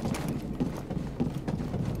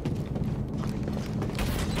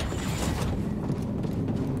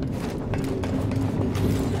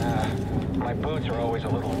 My boots are always a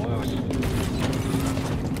little loose.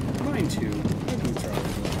 Mine too. My boots are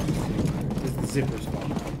always loose. Just the zippers fall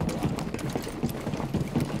out a lot.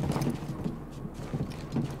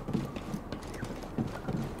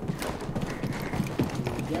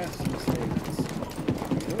 Yes, you say this.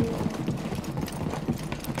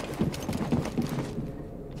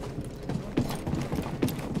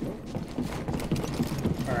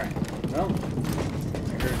 Alright, well,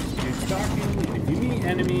 I heard you stalking, and if you meet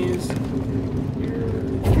enemies, you're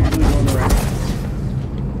usually going the right way.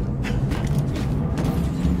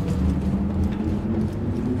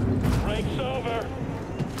 Break's over.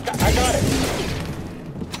 I got it.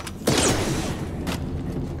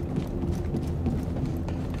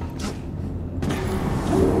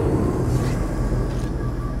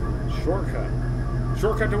 Shortcut.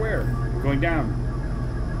 Shortcut to where? Going down.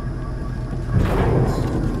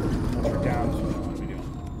 Or down is what I want to be doing.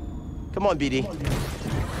 Come on, BD.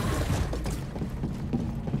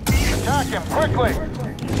 Attack him, quickly!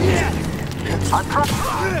 I'm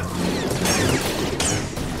trying.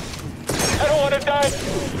 I don't want to die.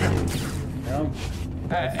 Well,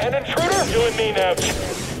 An intruder? You and me now.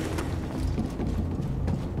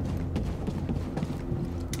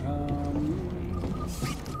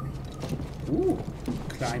 ooh,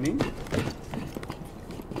 climbing.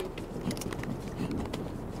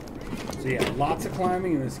 So yeah, lots of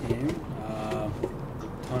climbing in this game.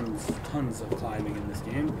 Tons of climbing in this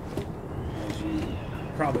game, as you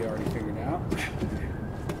probably already figured out.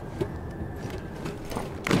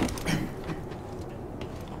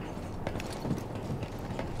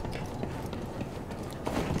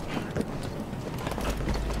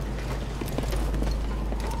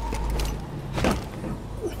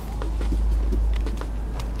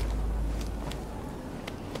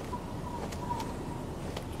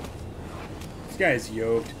 This guy is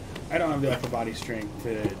yoked. I don't have the upper body strength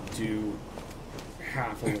to do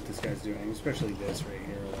half of what this guy's doing, especially this right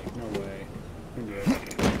here. Like, no way. I can do it.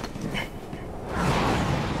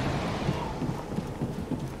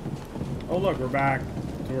 Oh, look, we're back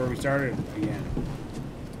to where we started again.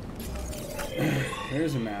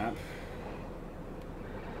 There's a map.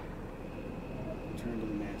 Return to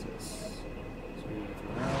the mantis. So we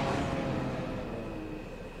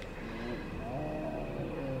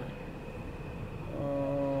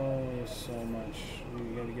have so much. We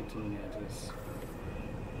gotta get to the mantis.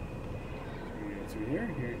 Through here,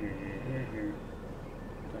 here.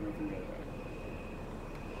 Don't know if we can go that way.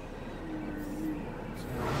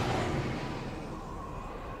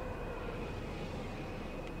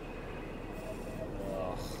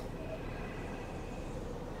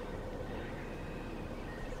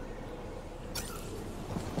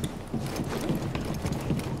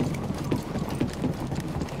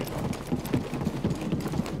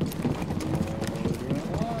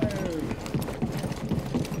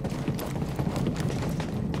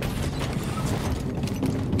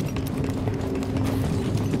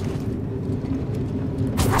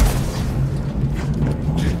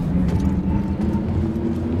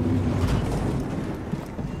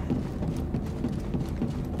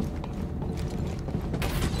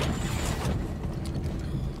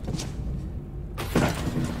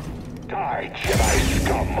 Die, Jedi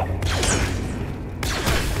scum!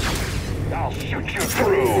 I'll shoot you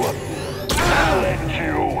through! I'll end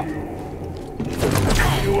you!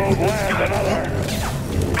 You won't land another!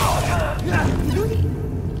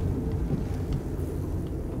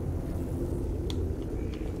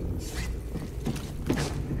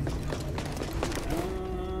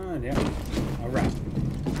 Yeah. Alright.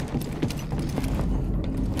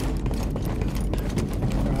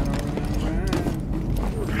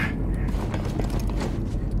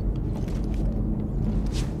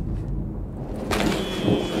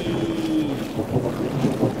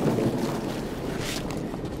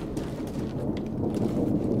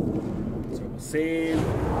 Save.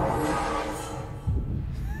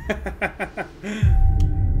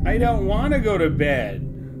 I don't want to go to bed.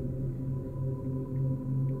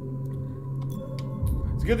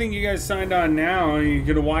 It's a good thing you guys signed on now. You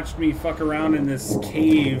could have watched me fuck around in this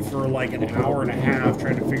cave for like an hour and a half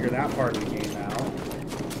trying to figure that part of the game out.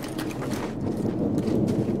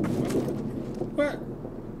 What?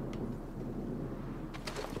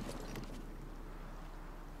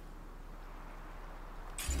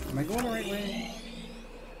 Am I going the right way?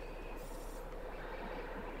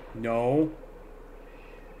 No.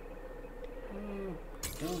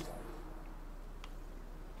 No.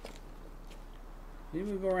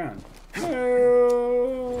 Maybe we go around.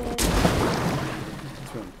 No. This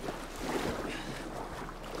one.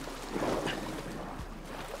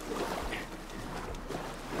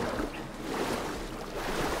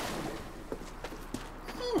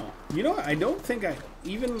 You know, I don't think I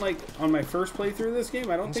even like on my first playthrough of this game.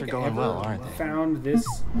 I don't Things think are I going ever well, aren't they? found this.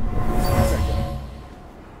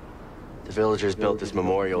 The villagers built this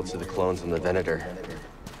memorial to the clones on the Venator.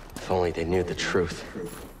 If only they knew the truth.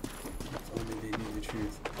 If only they knew the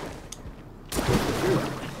truth.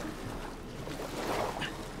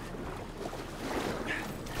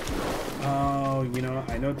 Oh, you know,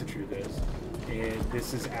 I know what the truth is.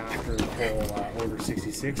 This is after the whole Order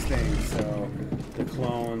 66 thing, so the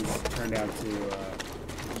clones turned out to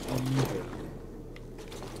evil.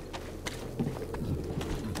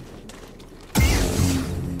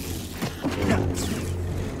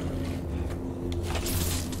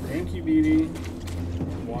 Thank you, BD.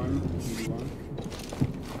 One, BD one.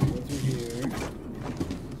 Go through here.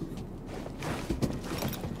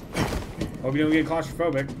 Hope you don't get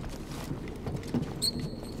claustrophobic.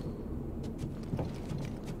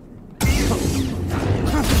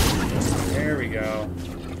 There we go.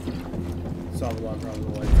 Solve a lot of problems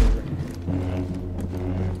with the lightsaber.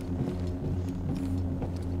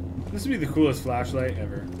 This would be the coolest flashlight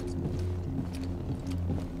ever.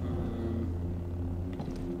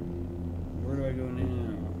 Where do I go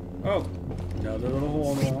now? Oh, another little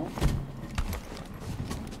hole in the wall.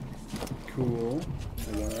 Cool.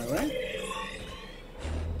 Am I going that way?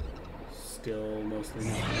 Still mostly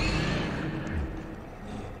not.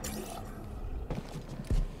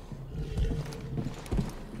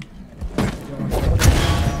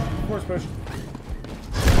 Force push.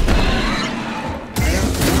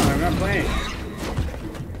 I'm not playing.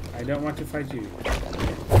 I don't want to fight you.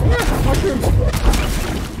 Ah, mushrooms!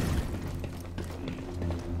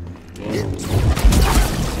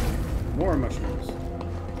 More mushrooms.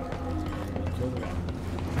 Kill the one.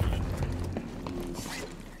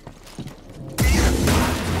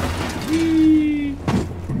 Whee!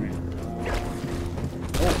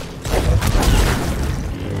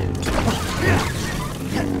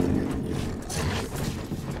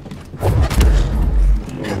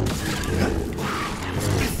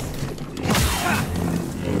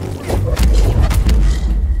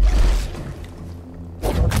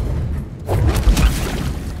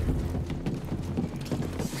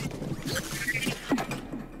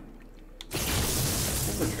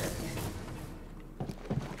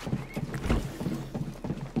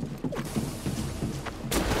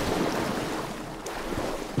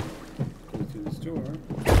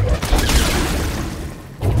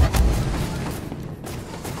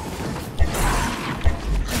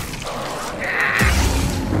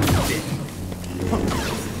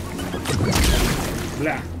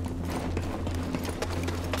 Blah.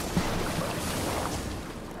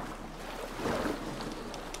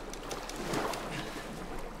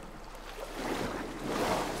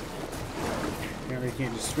 Apparently you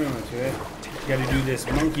can't just swim into it. You gotta do this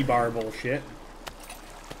monkey bar bullshit.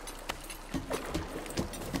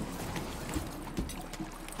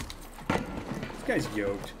 This guy's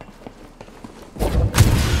yoked.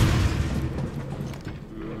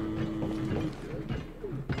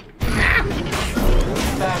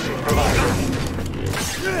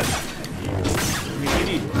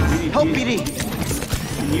 Help, BD!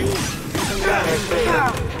 Can you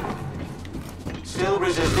Still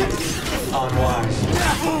resistant? Unwise.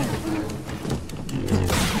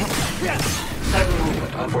 Sudden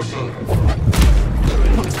movement unforeseen.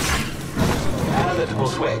 Analytical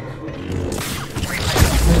swing.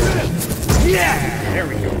 Yeah! There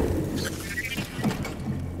we go.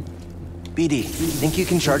 BD, think you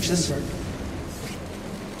can charge this?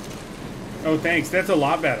 Oh, thanks. That's a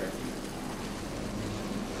lot better.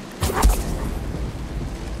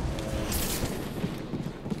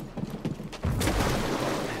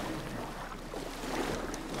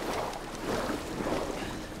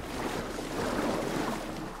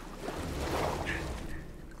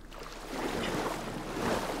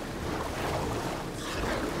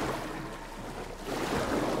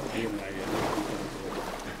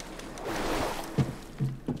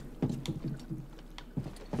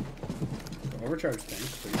 Overcharge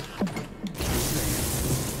things, please.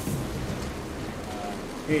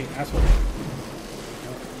 Hey, asshole.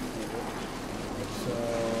 So,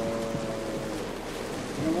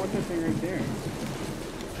 I don't want that thing right there.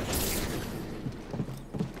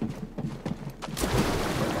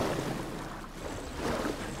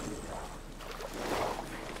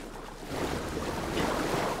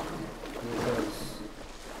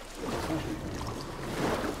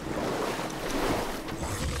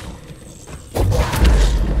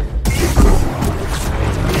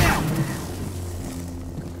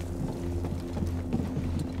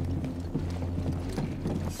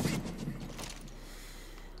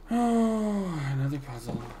 Oh, another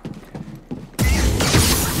puzzle.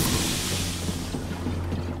 Okay.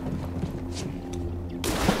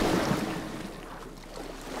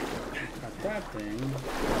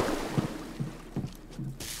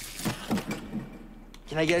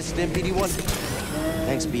 Can I get a stim, BD1?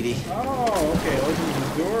 Thanks, BD. Oh, okay.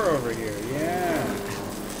 Opens the door over here. Yeah.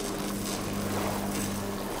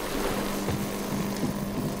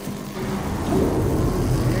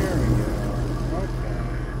 There we go. Okay.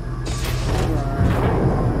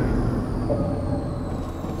 Alright.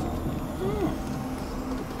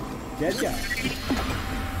 Dead guy.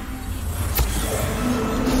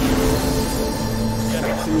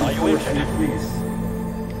 Are you injured? Please.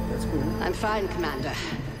 That's cool. I'm fine, Commander.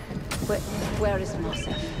 Where is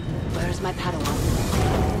Mosef? Where is my Padawan?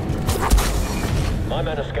 My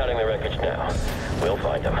men are scouting the wreckage now. We'll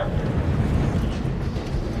find them.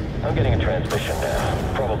 I'm getting a transmission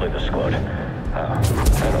now. Probably the squad.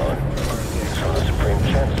 Hang on. It's from the Supreme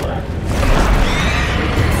Chancellor.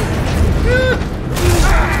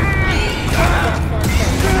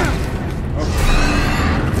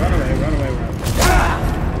 Run away, run away, run.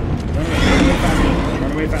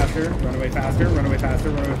 Run away faster, run away faster, run away faster,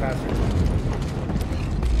 run away faster.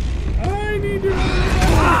 I need to run away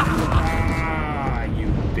faster. Ah, you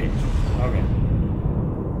bitch. Okay.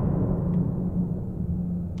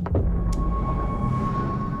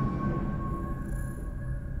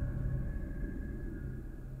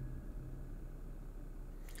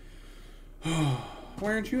 Why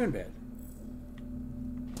aren't you in bed?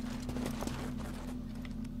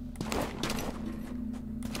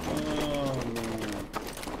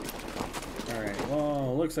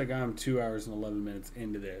 Looks like I'm 2 hours and 11 minutes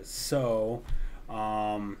into this, so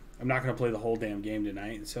I'm not going to play the whole damn game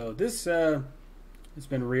tonight. So this it's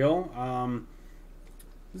been real.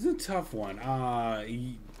 This is a tough one.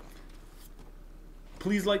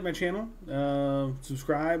 Please like my channel,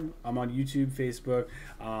 subscribe. I'm on YouTube, Facebook.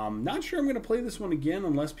 Not sure I'm going to play this one again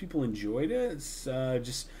unless people enjoyed it. It's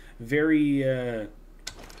just very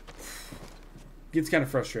gets kind of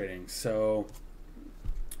frustrating. So.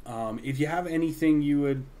 If you have anything you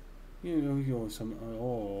would, some,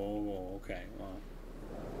 okay, well,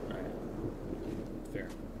 all right, fair,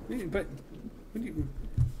 but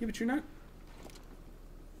but you're not.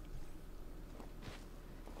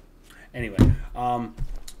 Anyway,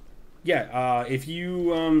 yeah, if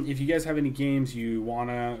you guys have any games you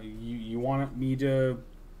want me to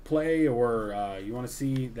play or you want to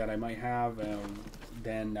see that I might have,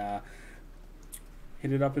 then.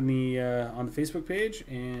 Hit it up in the on the Facebook page,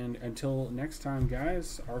 and until next time,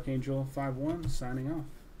 guys, Archangel 51 signing off.